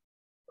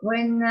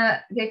 When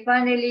they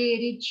finally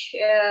reach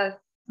a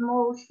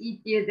small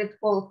city that's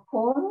called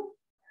Kolob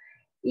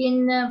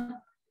in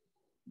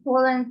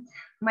Poland,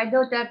 my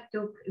daughter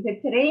took the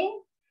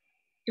train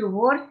to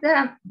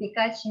Warsaw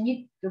because she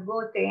needs to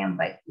go to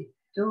embassy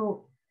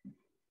to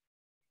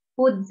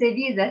put the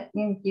visa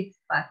in his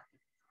passport.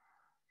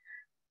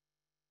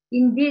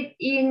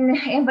 In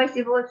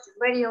embassy was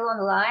very long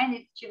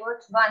line. She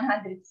was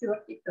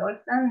 130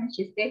 persons.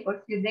 She stayed for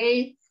a few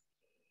days.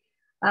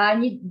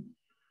 It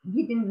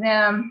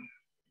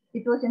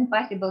was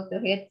impossible to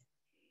get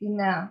in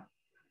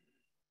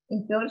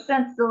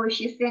person, so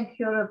she sent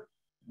her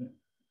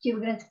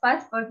children's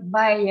passport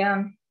by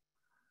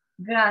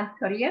grand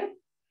courier,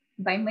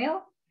 by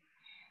mail,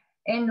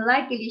 and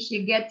luckily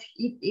she gets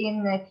it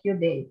in a few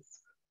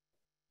days.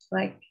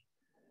 Like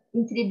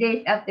in 3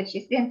 days after she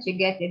sent, she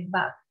gets it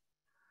back.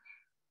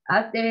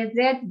 After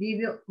that,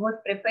 we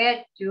was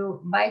prepared to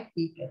buy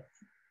tickets.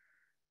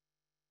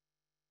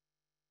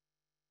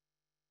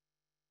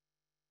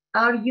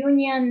 Our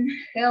union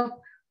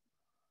helped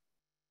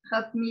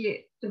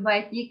me to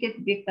buy tickets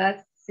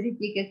because 3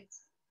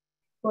 tickets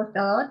cost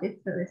a lot.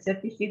 It's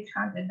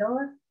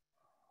 $3,600.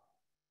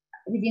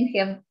 We didn't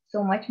have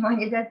so much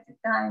money at the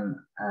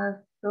time,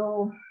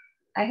 so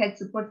I had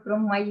support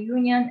from my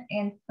union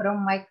and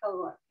from my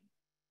coworkers,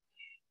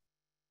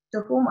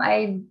 to whom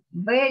I'm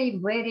very,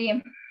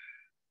 very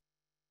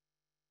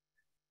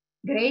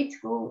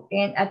grateful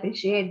and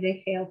appreciate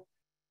the help.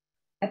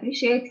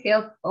 Appreciate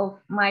help of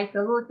my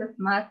fellow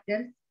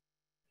Toastmasters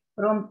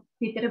from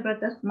Peterborough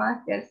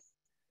Toastmasters,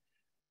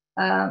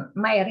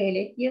 my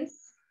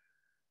relatives,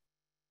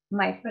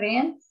 my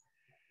friends,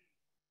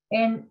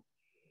 and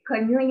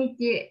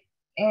community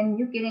and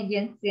New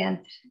Canadian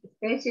Center,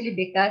 especially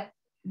because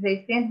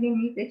they send me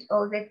message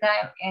all the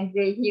time and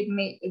they give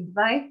me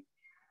advice.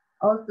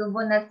 Also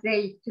want to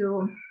say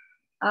to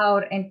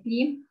our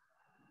MP,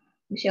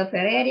 Michelle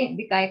Ferreri,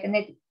 because I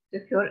connected to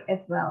her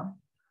as well.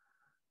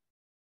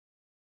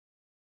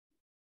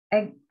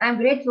 I'm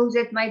grateful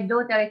that my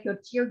daughter and her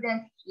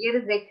children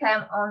here, they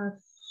come on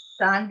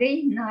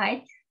Sunday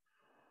night.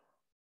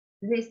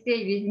 They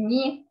stay with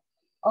me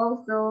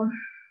Also,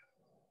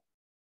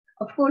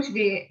 of course,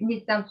 we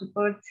need some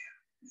support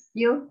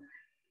still,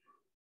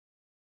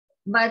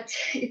 but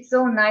it's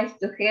so nice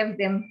to have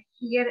them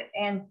here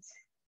and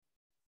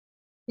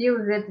feel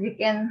that we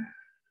can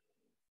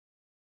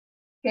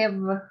have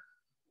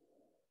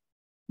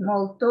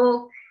small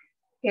talk,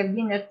 have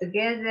dinner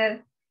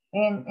together,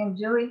 and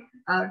enjoy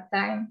our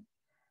time,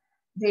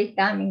 their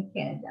time in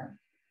Canada.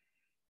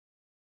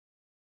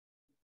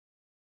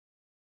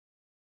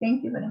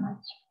 Thank you very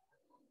much.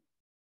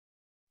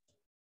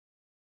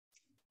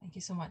 Thank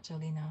you so much,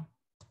 Olena.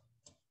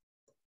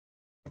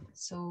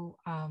 So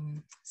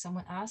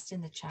someone asked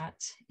in the chat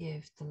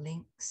if the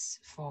links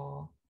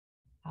for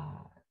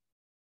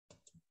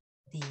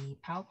the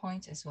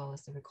PowerPoint as well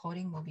as the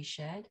recording will be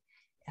shared.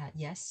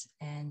 Yes,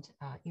 and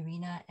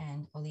Iryna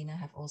and Olena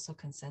have also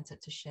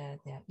consented to share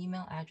their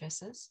email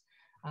addresses.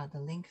 The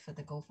link for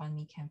the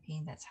GoFundMe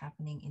campaign that's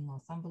happening in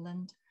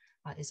Northumberland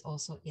is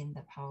also in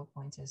the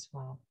PowerPoint as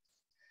well.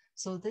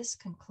 So this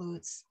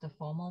concludes the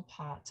formal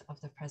part of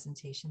the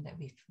presentation that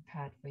we've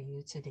prepared for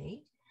you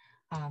today.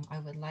 I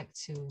would like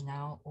to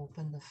now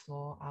open the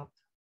floor up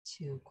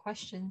to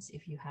questions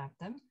if you have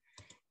them.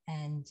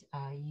 And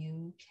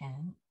you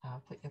can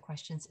put your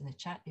questions in the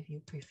chat if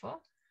you prefer,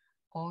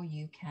 or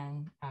you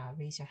can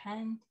raise your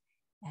hand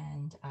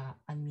and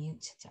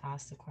unmute to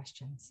ask the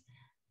questions.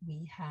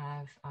 We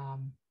have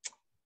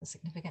a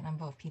significant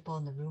number of people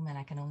in the room, and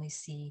I can only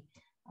see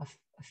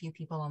a few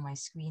people on my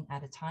screen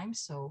at a time.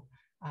 So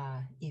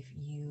if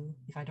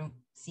I don't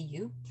see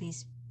you,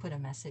 please put a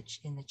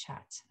message in the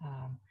chat,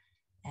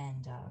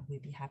 and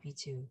we'd be happy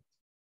to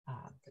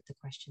put the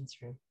question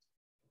through.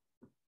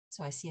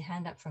 So I see a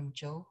hand up from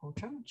Joe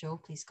Hotram. Joe,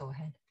 please go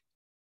ahead.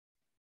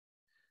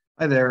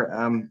 Hi there.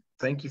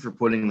 Thank you for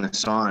putting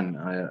this on.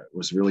 It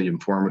was really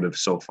informative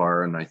so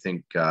far, and I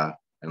think I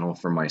know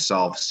for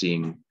myself,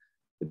 seeing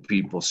the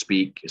people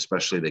speak,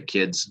 especially the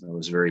kids, that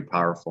was very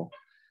powerful.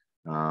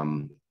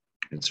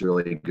 It's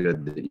really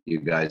good that you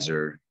guys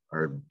are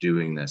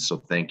doing this, so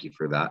thank you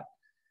for that.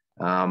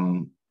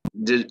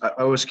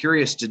 I was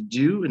curious, did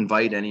you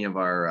invite any of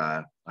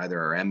our either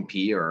our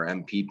MP or our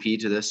MPP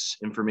to this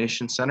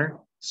information center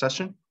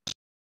session?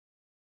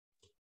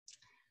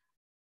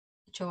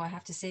 Joe, I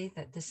have to say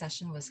that this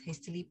session was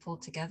hastily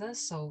pulled together,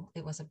 so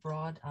it was a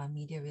broad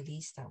media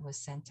release that was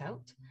sent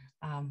out.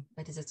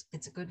 But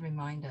it's a good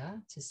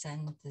reminder to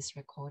send this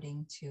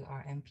recording to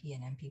our MP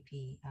and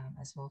MPP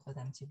as well for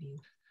them to view.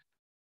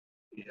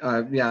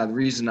 Yeah, the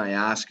reason I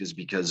ask is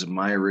because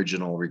my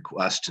original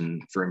request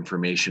for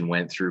information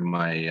went through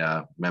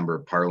my member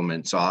of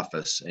parliament's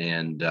office,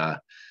 and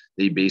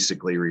they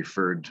basically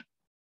referred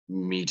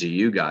me to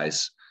you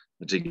guys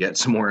to get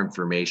some more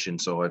information.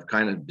 So I've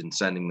kind of been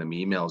sending them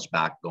emails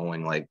back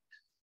going like,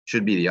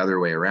 should be the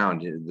other way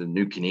around. The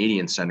New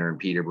Canadian Center in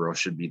Peterborough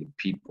should be the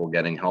people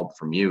getting help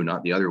from you,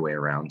 not the other way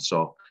around.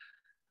 So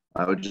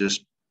I would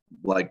just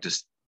like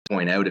to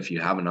point out, if you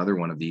have another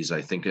one of these,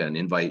 I think an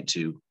invite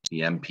to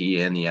the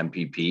MP and the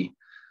MPP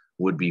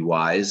would be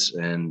wise,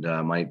 and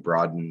might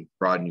broaden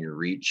your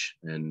reach.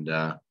 And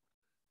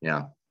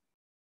yeah.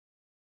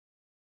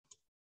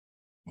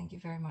 Thank you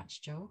very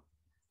much, Joe.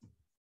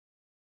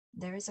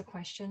 There is a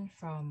question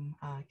from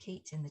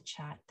Kate in the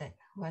chat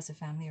who has a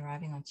family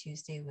arriving on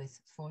Tuesday with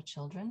 4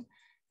 children,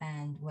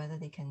 and whether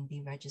they can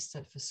be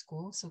registered for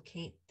school. So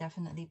Kate,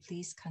 definitely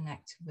please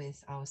connect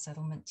with our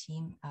settlement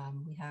team.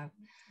 We have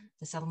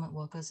the settlement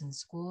workers in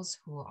schools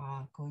who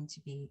are going to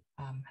be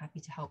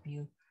happy to help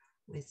you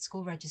with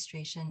school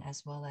registration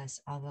as well as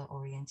other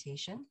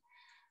orientation.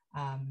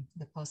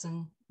 The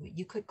person,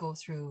 you could go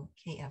through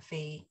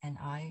Faye and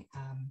I,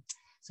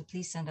 so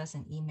please send us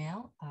an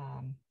email.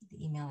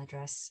 The email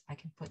address I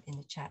can put in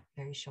the chat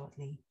very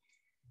shortly.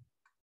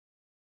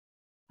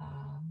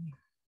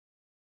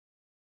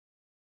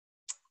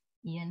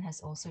 Ian has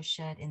also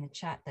shared in the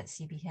chat that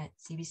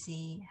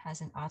CBC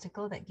has an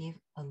article that gave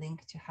a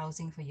link to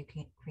Housing for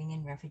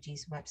Ukrainian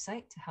Refugees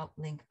website to help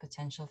link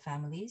potential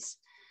families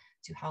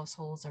to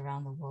households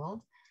around the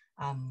world.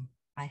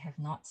 I have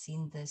not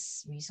seen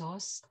this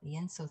resource,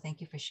 Ian, so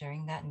thank you for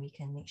sharing that, and we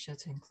can make sure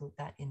to include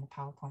that in the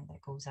PowerPoint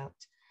that goes out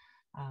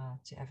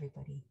to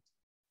everybody.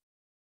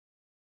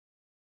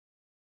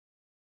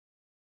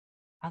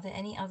 Are there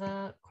any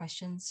other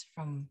questions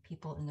from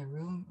people in the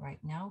room right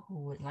now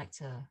who would like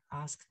to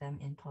ask them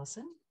in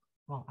person?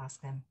 Well,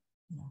 ask them,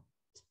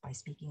 by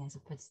speaking as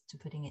opposed to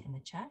putting it in the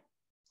chat.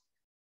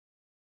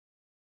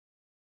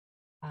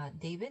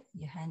 David,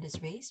 your hand is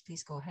raised.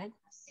 Please go ahead.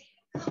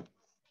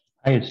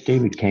 Hi, it's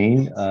David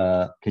Kane.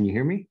 Can you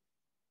hear me?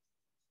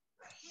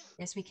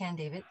 Yes, we can,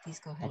 David. Please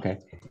go ahead. Okay.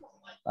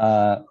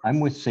 I'm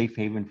with Safe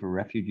Haven for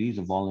Refugees,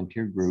 a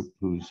volunteer group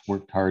who's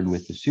worked hard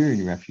with the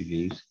Syrian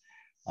refugees.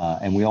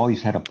 And we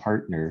always had a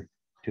partner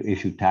to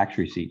issue tax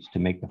receipts to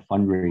make the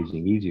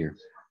fundraising easier.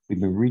 We've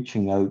been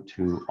reaching out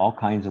to all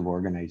kinds of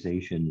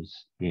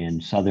organizations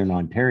in Southern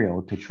Ontario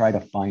to try to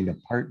find a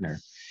partner.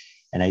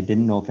 And I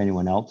didn't know if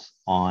anyone else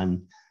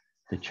on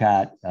the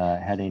chat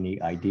had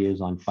any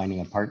ideas on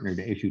finding a partner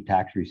to issue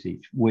tax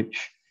receipts,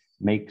 which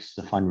makes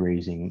the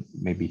fundraising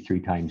maybe 3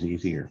 times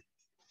easier.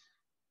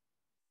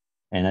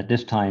 And at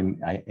this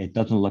time, it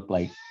doesn't look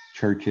like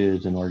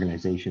churches and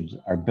organizations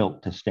are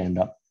built to stand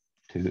up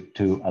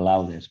to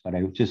allow this. But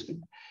I was just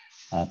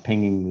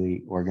pinging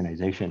the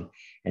organization.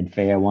 And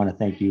Faye, I want to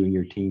thank you and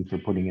your team for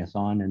putting us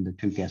on, and the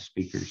two guest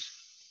speakers.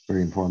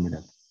 Very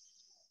informative.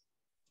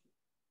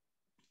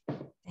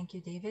 Thank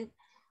you, David.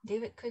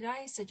 David, could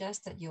I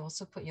suggest that you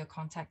also put your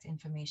contact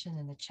information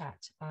in the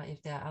chat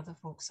if there are other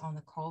folks on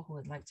the call who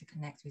would like to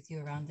connect with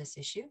you around this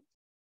issue?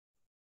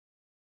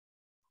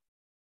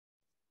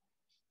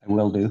 I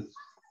will do.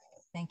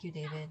 Thank you,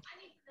 David.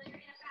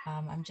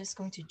 I'm just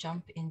going to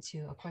jump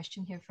into a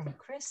question here from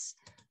Chris.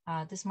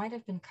 This might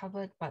have been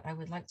covered, but I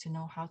would like to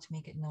know how to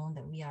make it known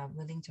that we are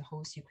willing to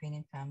host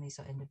Ukrainian families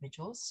or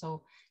individuals.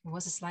 So it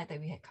was a slide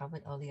that we had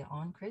covered earlier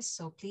on, Chris.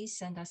 So please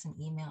send us an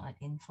email at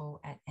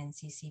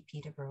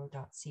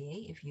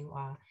info@nccpeterborough.ca if you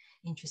are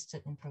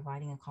interested in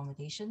providing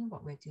accommodation.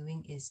 What we're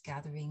doing is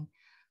gathering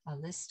a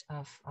list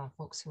of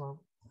folks who are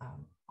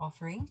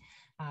offering,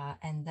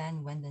 and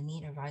then when the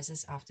need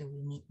arises after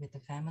we meet with the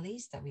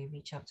families, that we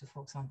reach out to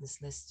folks on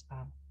this list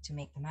to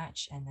make the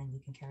match, and then you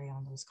can carry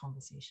on those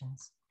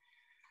conversations.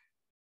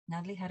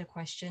 Natalie had a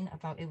question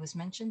about, it was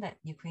mentioned that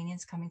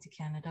Ukrainians coming to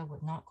Canada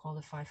would not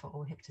qualify for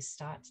OHIP to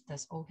start.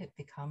 Does OHIP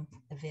become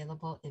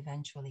available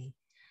eventually?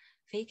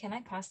 Faye, can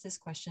I pass this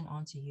question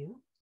on to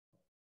you?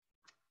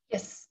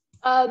 Yes.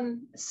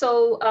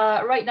 So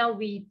right now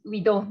we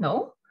don't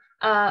know.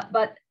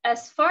 But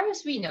as far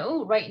as we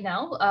know right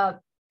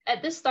now,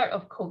 at the start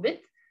of COVID,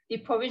 the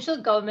provincial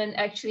government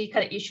actually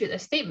kind of issued a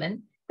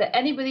statement that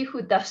anybody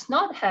who does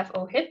not have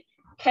OHIP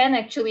can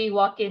actually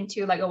walk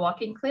into like a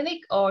walk-in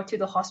clinic or to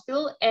the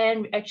hospital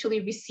and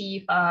actually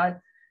receive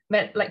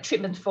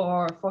treatment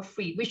for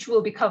free, which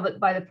will be covered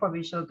by the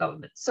provincial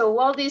government. So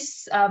while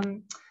this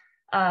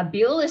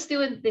bill is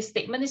still in, this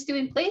statement is still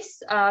in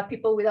place,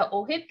 people without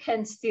OHIP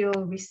can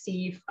still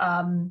receive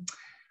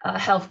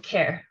health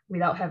care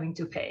without having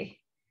to pay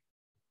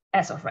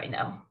as of right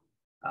now.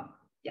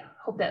 Yeah,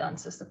 hope that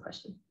answers the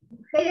question.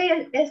 Can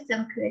I ask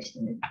some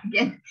questions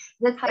again?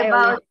 That's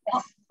about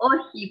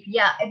OHIP.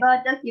 Yeah,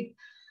 about OHIP.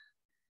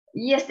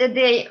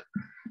 Yesterday,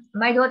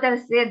 my daughter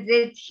said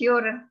that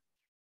her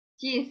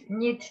teeth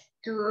need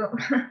to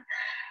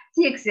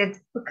fix it,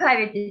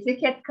 cavity. She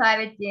had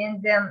cavity,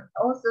 and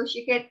also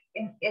she had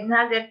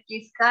another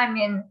teeth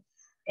coming,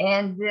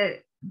 and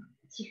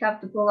she have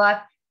to pull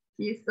up.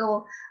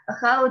 So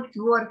how it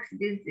works?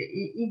 Is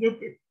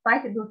it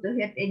possible to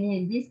have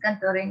any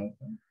discount or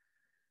anything?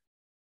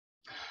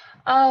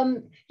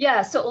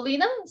 Yeah, so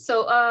Olena,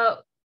 so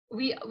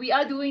we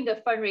are doing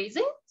the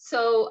fundraising.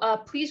 So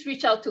please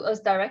reach out to us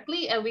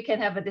directly, and we can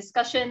have a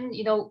discussion,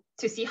 you know,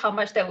 to see how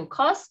much that will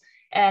cost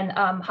and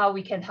how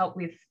we can help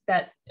with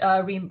that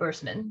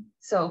reimbursement.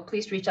 So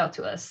please reach out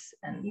to us,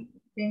 and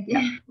thank you.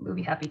 Yeah, we'll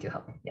be happy to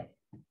help. Yeah.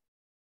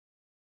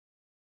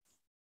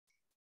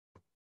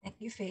 Thank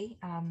you, Faye.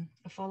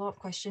 A follow-up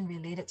question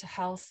related to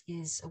health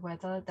is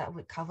whether that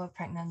would cover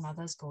pregnant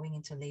mothers going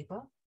into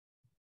labor.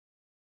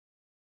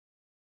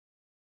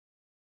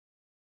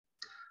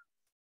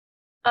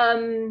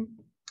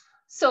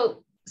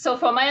 So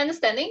from my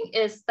understanding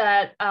is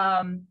that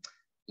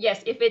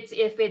yes, if it's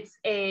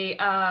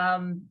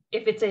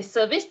a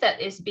service that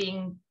is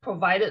being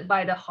provided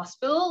by the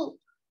hospital,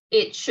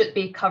 it should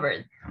be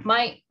covered.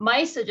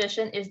 My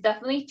suggestion is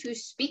definitely to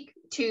speak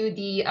to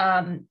the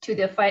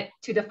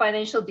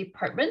financial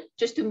department,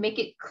 just to make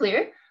it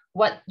clear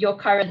what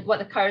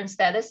the current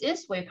status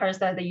is, what your current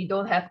status that you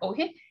don't have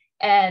OHIP,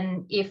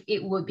 and if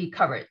it would be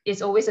covered.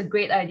 It's always a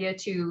great idea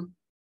to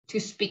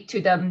speak to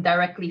them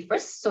directly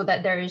first, so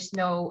that there is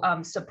no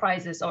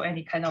surprises or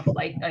any kind of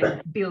like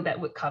a bill that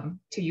would come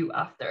to you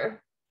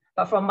after.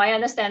 But from my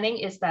understanding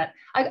is that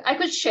I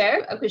could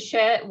share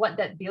what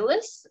that bill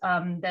is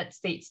that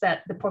states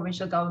that the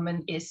provincial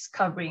government is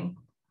covering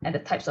and the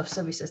types of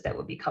services that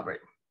would be covered.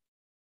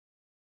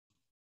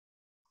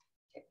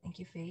 Thank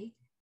you, Faye.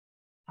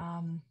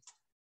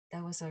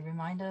 There was a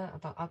reminder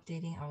about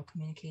updating our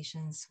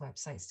communications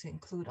websites to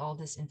include all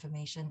this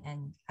information,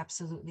 and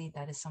absolutely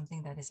that is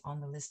something that is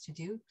on the list to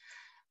do.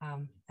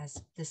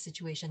 As the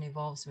situation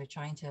evolves, we're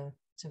trying to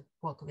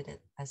work with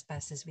it as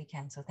best as we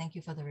can. So thank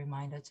you for the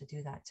reminder to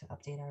do that, to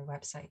update our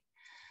website.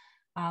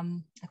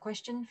 A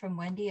question from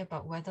Wendy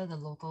about whether the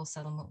local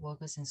settlement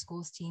workers in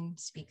schools team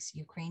speaks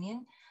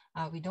Ukrainian.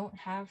 We don't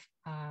have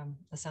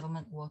a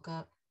settlement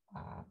worker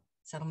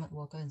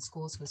in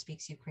schools who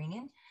speaks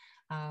Ukrainian.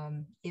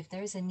 If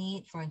there is a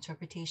need for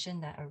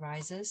interpretation that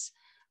arises,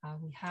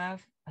 we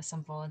have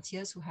some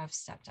volunteers who have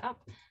stepped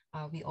up.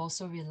 We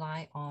also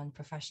rely on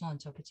professional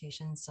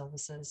interpretation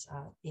services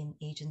in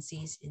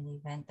agencies in the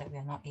event that we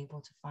are not able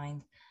to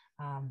find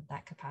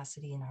that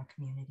capacity in our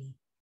community.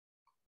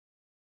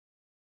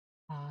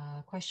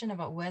 Question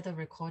about where the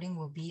recording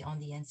will be on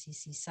the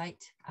NCC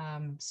site.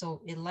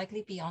 So it'll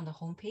likely be on the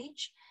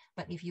homepage,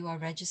 but if you are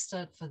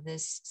registered for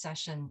this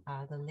session,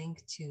 the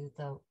link to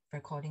the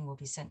recording will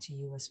be sent to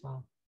you as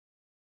well.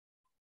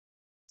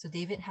 So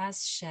David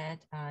has shared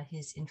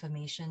his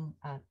information,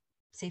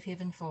 Safe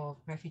Haven for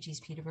Refugees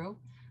Peterborough,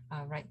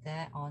 right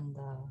there on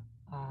the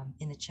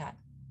in the chat.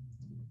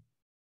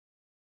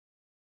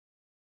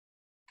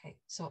 Okay,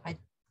 so I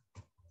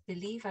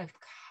believe I've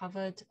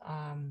covered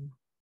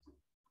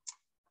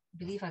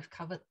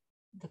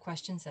the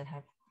questions that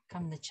have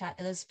come in the chat.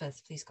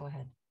 Elizabeth, please go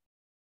ahead.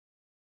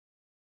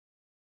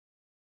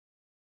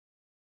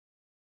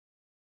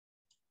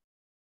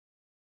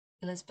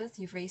 Elizabeth,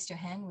 you've raised your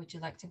hand. Would you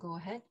like to go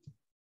ahead?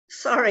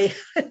 Sorry,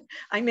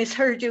 I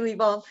misheard you,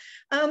 Yvonne.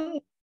 Am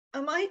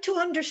I to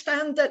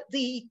understand that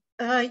the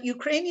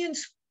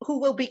Ukrainians who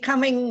will be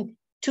coming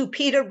to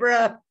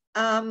Peterborough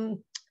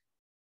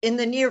in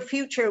the near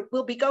future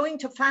will be going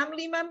to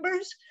family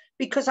members?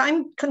 Because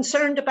I'm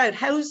concerned about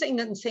housing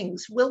and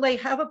things. Will they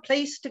have a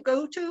place to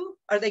go to?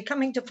 Are they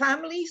coming to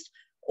families?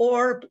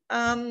 Or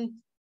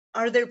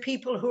are there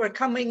people who are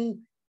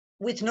coming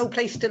with no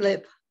place to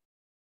live?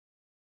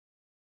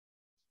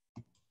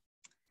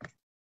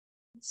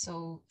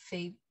 So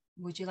Faye,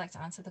 would you like to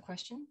answer the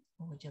question,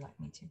 or would you like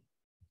me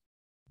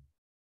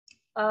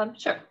to?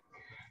 Sure.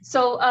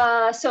 So,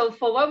 so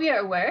for what we are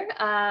aware,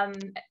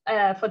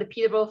 for the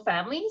Peterborough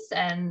families,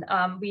 and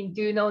we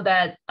do know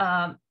that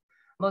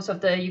most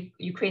of the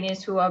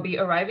Ukrainians who will be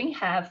arriving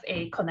have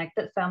a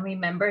connected family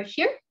member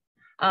here.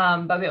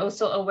 But we're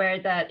also aware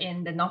that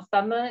in the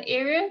Northumberland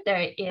area,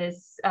 there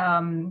is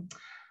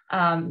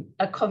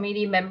a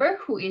community member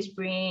who is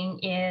bringing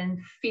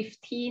in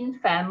 15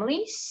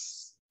 families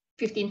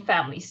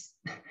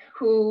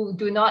who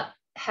do not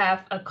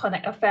have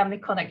a family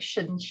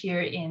connection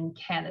here in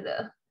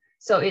Canada.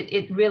 So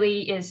it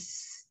really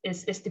is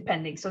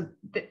depending. So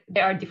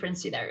there are different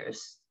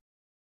scenarios.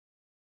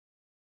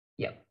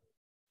 Yep.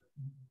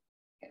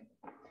 Okay.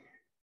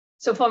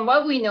 So from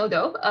what we know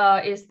though,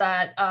 is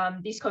that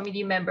this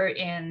community member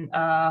in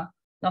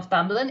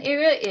Northumberland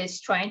area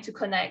is trying to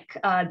connect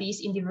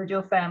these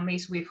individual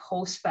families with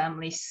host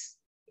families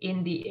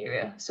in the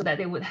area so that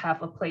they would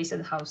have a place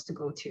and house to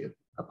go to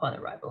upon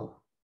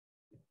arrival.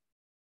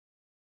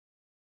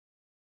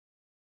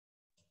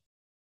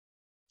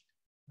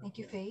 Thank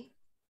you, Faye.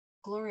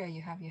 Gloria,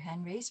 you have your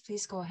hand raised.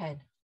 Please go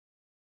ahead.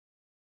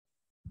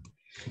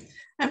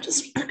 I'm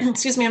just,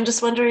 excuse me, I'm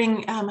just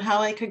wondering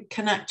how I could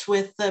connect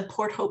with the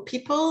Port Hope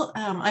people.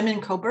 I'm in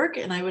Coburg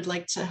and I would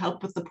like to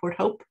help with the Port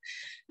Hope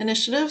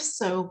initiative.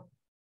 So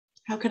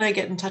how could I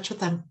get in touch with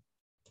them?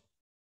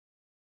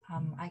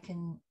 I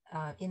can,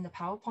 in the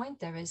PowerPoint,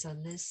 there is a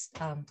list,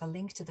 a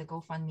link to the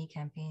GoFundMe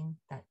campaign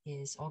that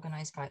is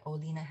organized by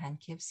Olena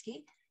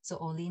Hankivsky. So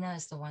Olena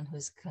is the one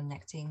who's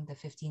connecting the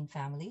 15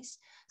 families.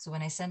 So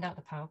when I send out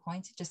the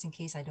PowerPoint, just in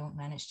case I don't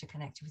manage to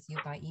connect with you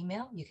by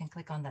email, you can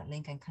click on that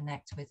link and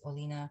connect with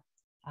Olena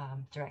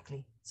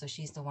directly. So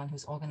she's the one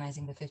who's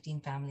organizing the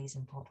 15 families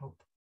in Port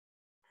Hope.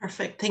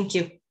 Perfect, thank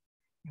you.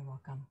 You're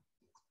welcome.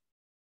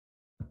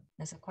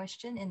 There's a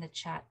question in the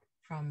chat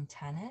from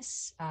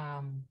Tanis.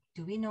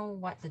 Do we know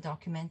what the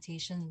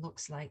documentation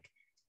looks like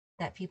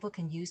that people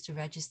can use to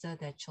register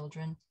their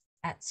children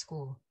at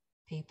school?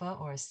 Paper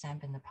or a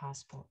stamp in the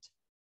passport?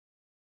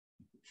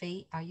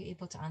 Faye, are you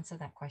able to answer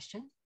that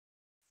question?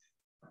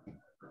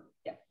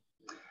 Yeah.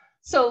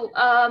 So,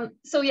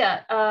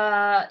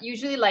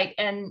 usually like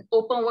an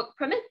open work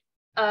permit.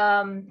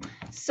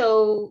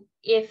 So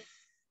if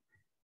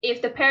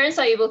the parents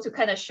are able to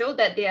kind of show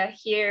that they are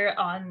here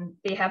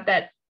they have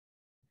that.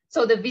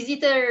 So the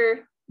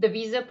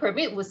visa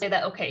permit would say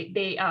that, okay,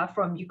 they are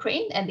from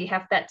Ukraine and they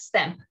have that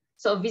stamp.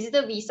 So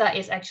visitor visa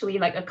is actually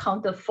like a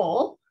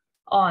counterfoil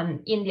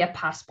in their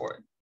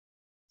passport.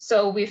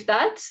 So with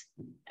that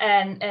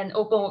and an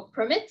open work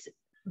permit,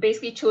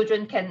 basically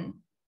children can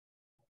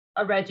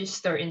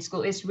register in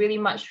school. It's really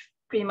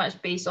pretty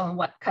much based on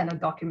what kind of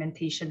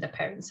documentation the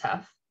parents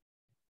have.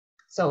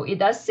 So it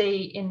does say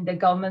in the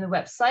government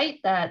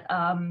website that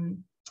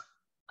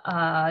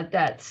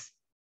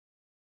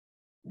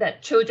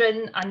that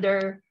children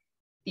under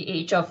the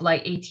age of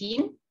like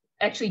 18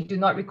 actually do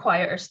not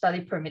require a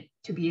study permit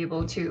to be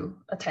able to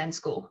attend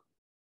school.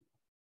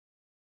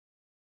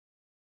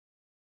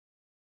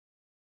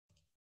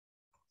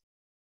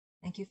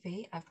 Thank you,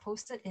 Faye. I've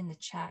posted in the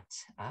chat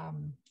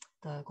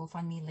the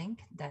GoFundMe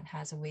link that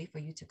has a way for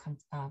you to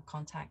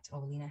contact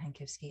Olena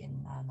Hankivsky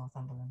in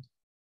Northumberland.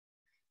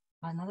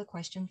 Another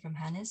question from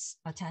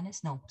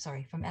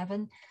from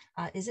Evan.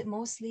 Is it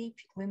mostly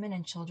women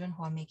and children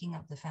who are making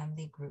up the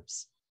family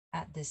groups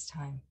at this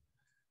time?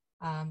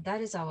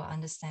 That is our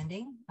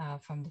understanding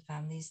from the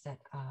families that,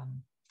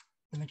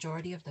 the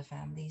majority of the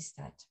families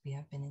that we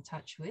have been in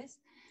touch with.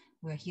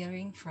 We're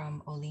hearing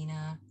from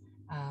Olena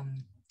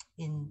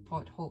in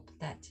Port Hope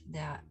that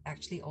there are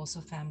actually also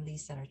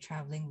families that are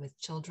traveling with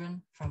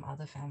children from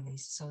other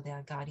families. So there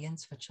are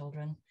guardians for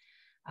children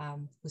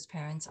whose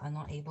parents are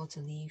not able to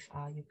leave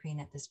Ukraine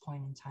at this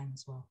point in time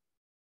as well.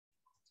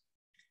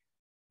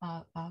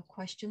 A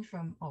question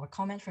or a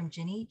comment from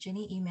Ginny.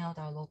 Ginny emailed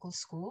our local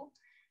school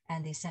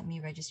and they sent me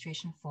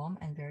registration form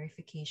and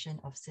verification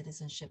of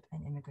citizenship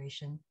and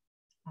immigration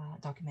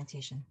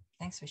documentation.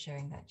 Thanks for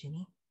sharing that,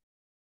 Ginny.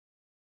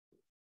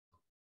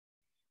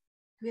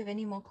 Do we have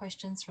any more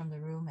questions from the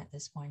room at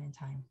this point in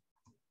time?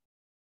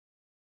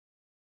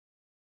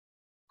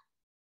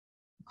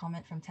 A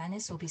comment from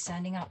Tanis. We'll be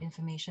sending out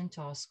information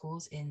to our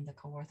schools in the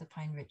Kawartha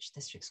Pine Ridge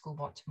District School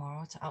Board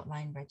tomorrow to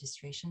outline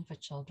registration for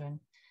children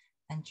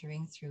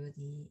entering through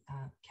the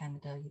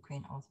Canada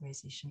Ukraine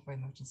Authorization for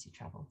Emergency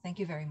Travel. Thank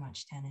you very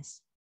much,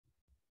 Tanis.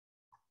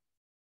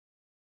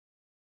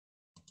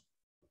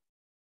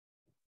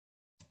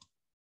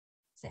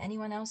 Is there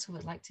anyone else who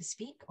would like to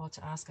speak or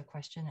to ask a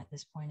question at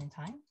this point in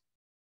time?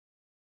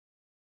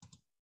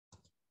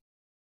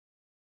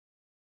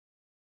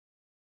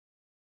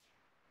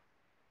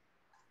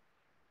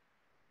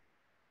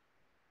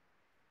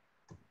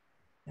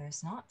 There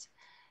is not.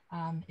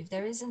 If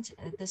there isn't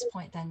at this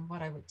point, then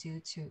what I would do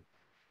to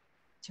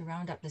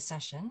round up the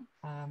session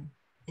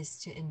is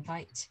to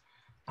invite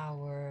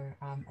our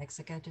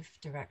Executive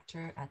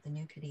Director at the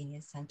New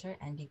Canadian Centre,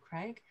 Andy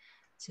Craig,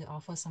 to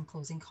offer some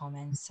closing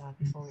comments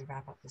before we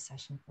wrap up the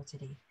session for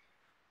today.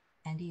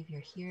 Andy, if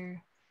you're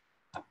here.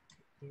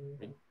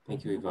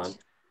 Thank you, Yvonne.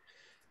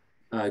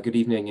 Good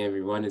evening,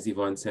 everyone. As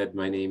Yvonne said,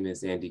 my name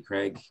is Andy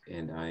Craig,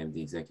 and I am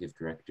the Executive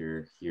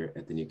Director here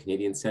at the New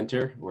Canadian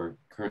Centre. We're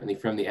currently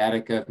from the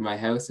attic of my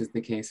house, as the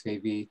case may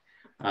be.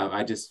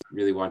 I just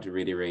really want to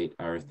reiterate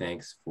our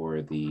thanks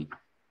for the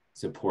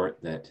support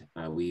that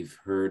we've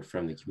heard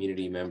from the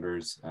community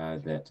members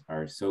that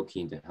are so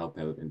keen to help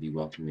out and be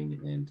welcoming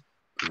and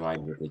provide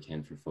what they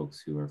can for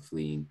folks who are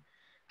fleeing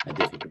a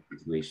difficult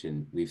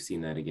situation. We've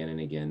seen that again and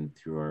again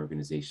through our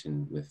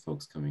organization with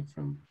folks coming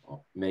from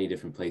many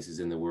different places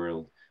in the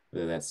world,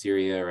 whether that's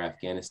Syria or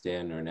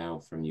Afghanistan or now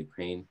from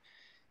Ukraine.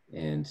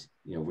 And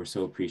we're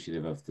so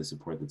appreciative of the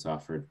support that's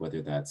offered,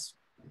 whether that's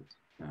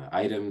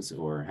items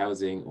or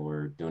housing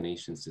or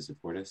donations to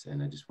support us.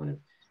 And I just want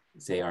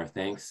to say our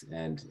thanks,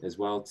 and as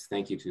well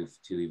thank you to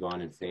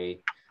Yvonne and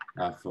Faye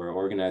for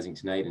organizing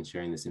tonight and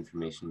sharing this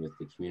information with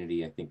the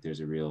community. I think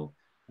there's a real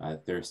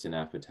thirst and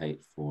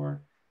appetite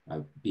for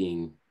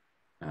being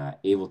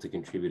able to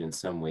contribute in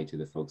some way to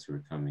the folks who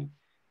are coming.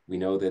 We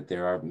know that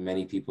there are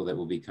many people that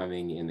will be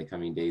coming in the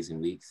coming days and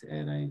weeks,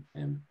 and I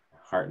am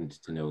heartened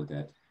to know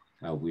that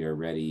we are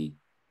ready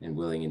and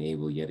willing and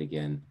able yet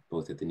again,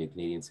 both at the New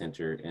Canadian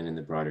Centre and in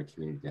the broader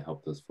community, to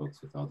help those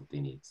folks with all that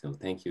they need. So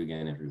thank you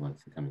again, everyone,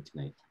 for coming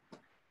tonight.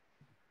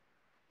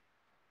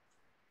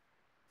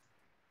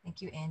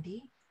 Thank you,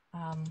 Andy.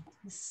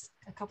 There's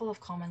a couple of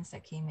comments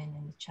that came in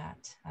the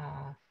chat.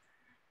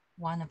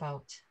 One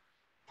about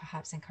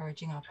perhaps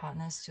encouraging our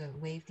partners to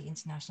waive the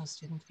international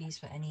student fees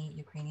for any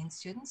Ukrainian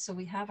students. So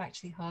we have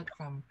actually heard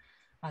from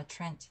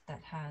Trent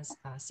that has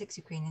 6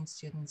 Ukrainian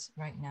students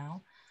right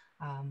now,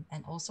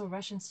 and also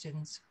Russian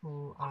students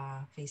who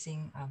are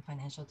facing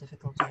financial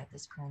difficulty at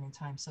this point in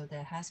time. So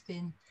there has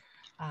been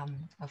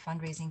a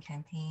fundraising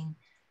campaign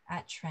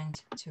at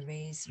Trent to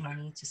raise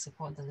money to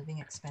support the living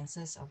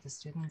expenses of the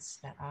students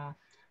that are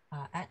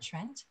at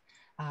Trent,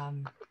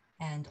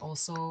 and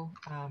also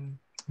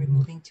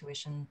removing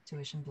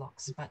tuition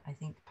blocks. But I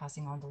think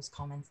passing on those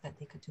comments that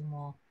they could do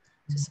more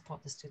to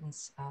support the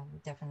students,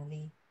 would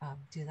definitely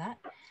do that.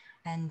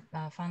 And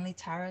finally,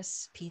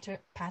 Taras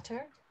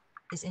Pater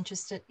is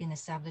interested in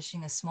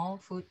establishing a small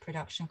food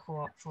production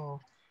co-op for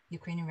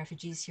Ukrainian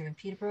refugees here in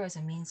Peterborough as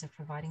a means of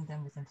providing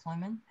them with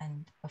employment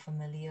and a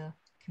familiar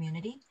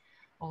community.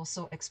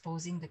 Also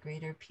exposing the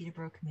greater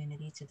Peterborough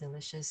community to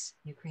delicious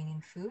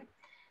Ukrainian food.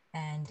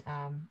 And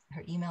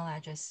their email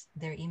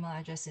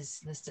address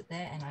is listed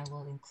there, and I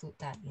will include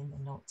that in the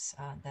notes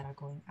that are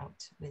going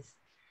out with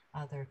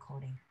the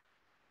recording.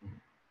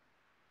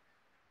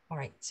 All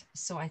right,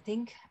 so I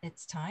think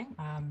it's time.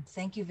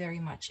 Thank you very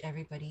much,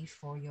 everybody,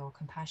 for your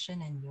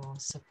compassion and your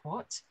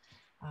support.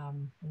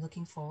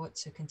 Looking forward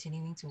to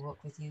continuing to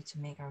work with you to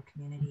make our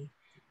community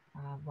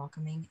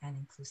welcoming and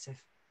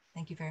inclusive.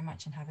 Thank you very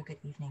much and have a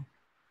good evening.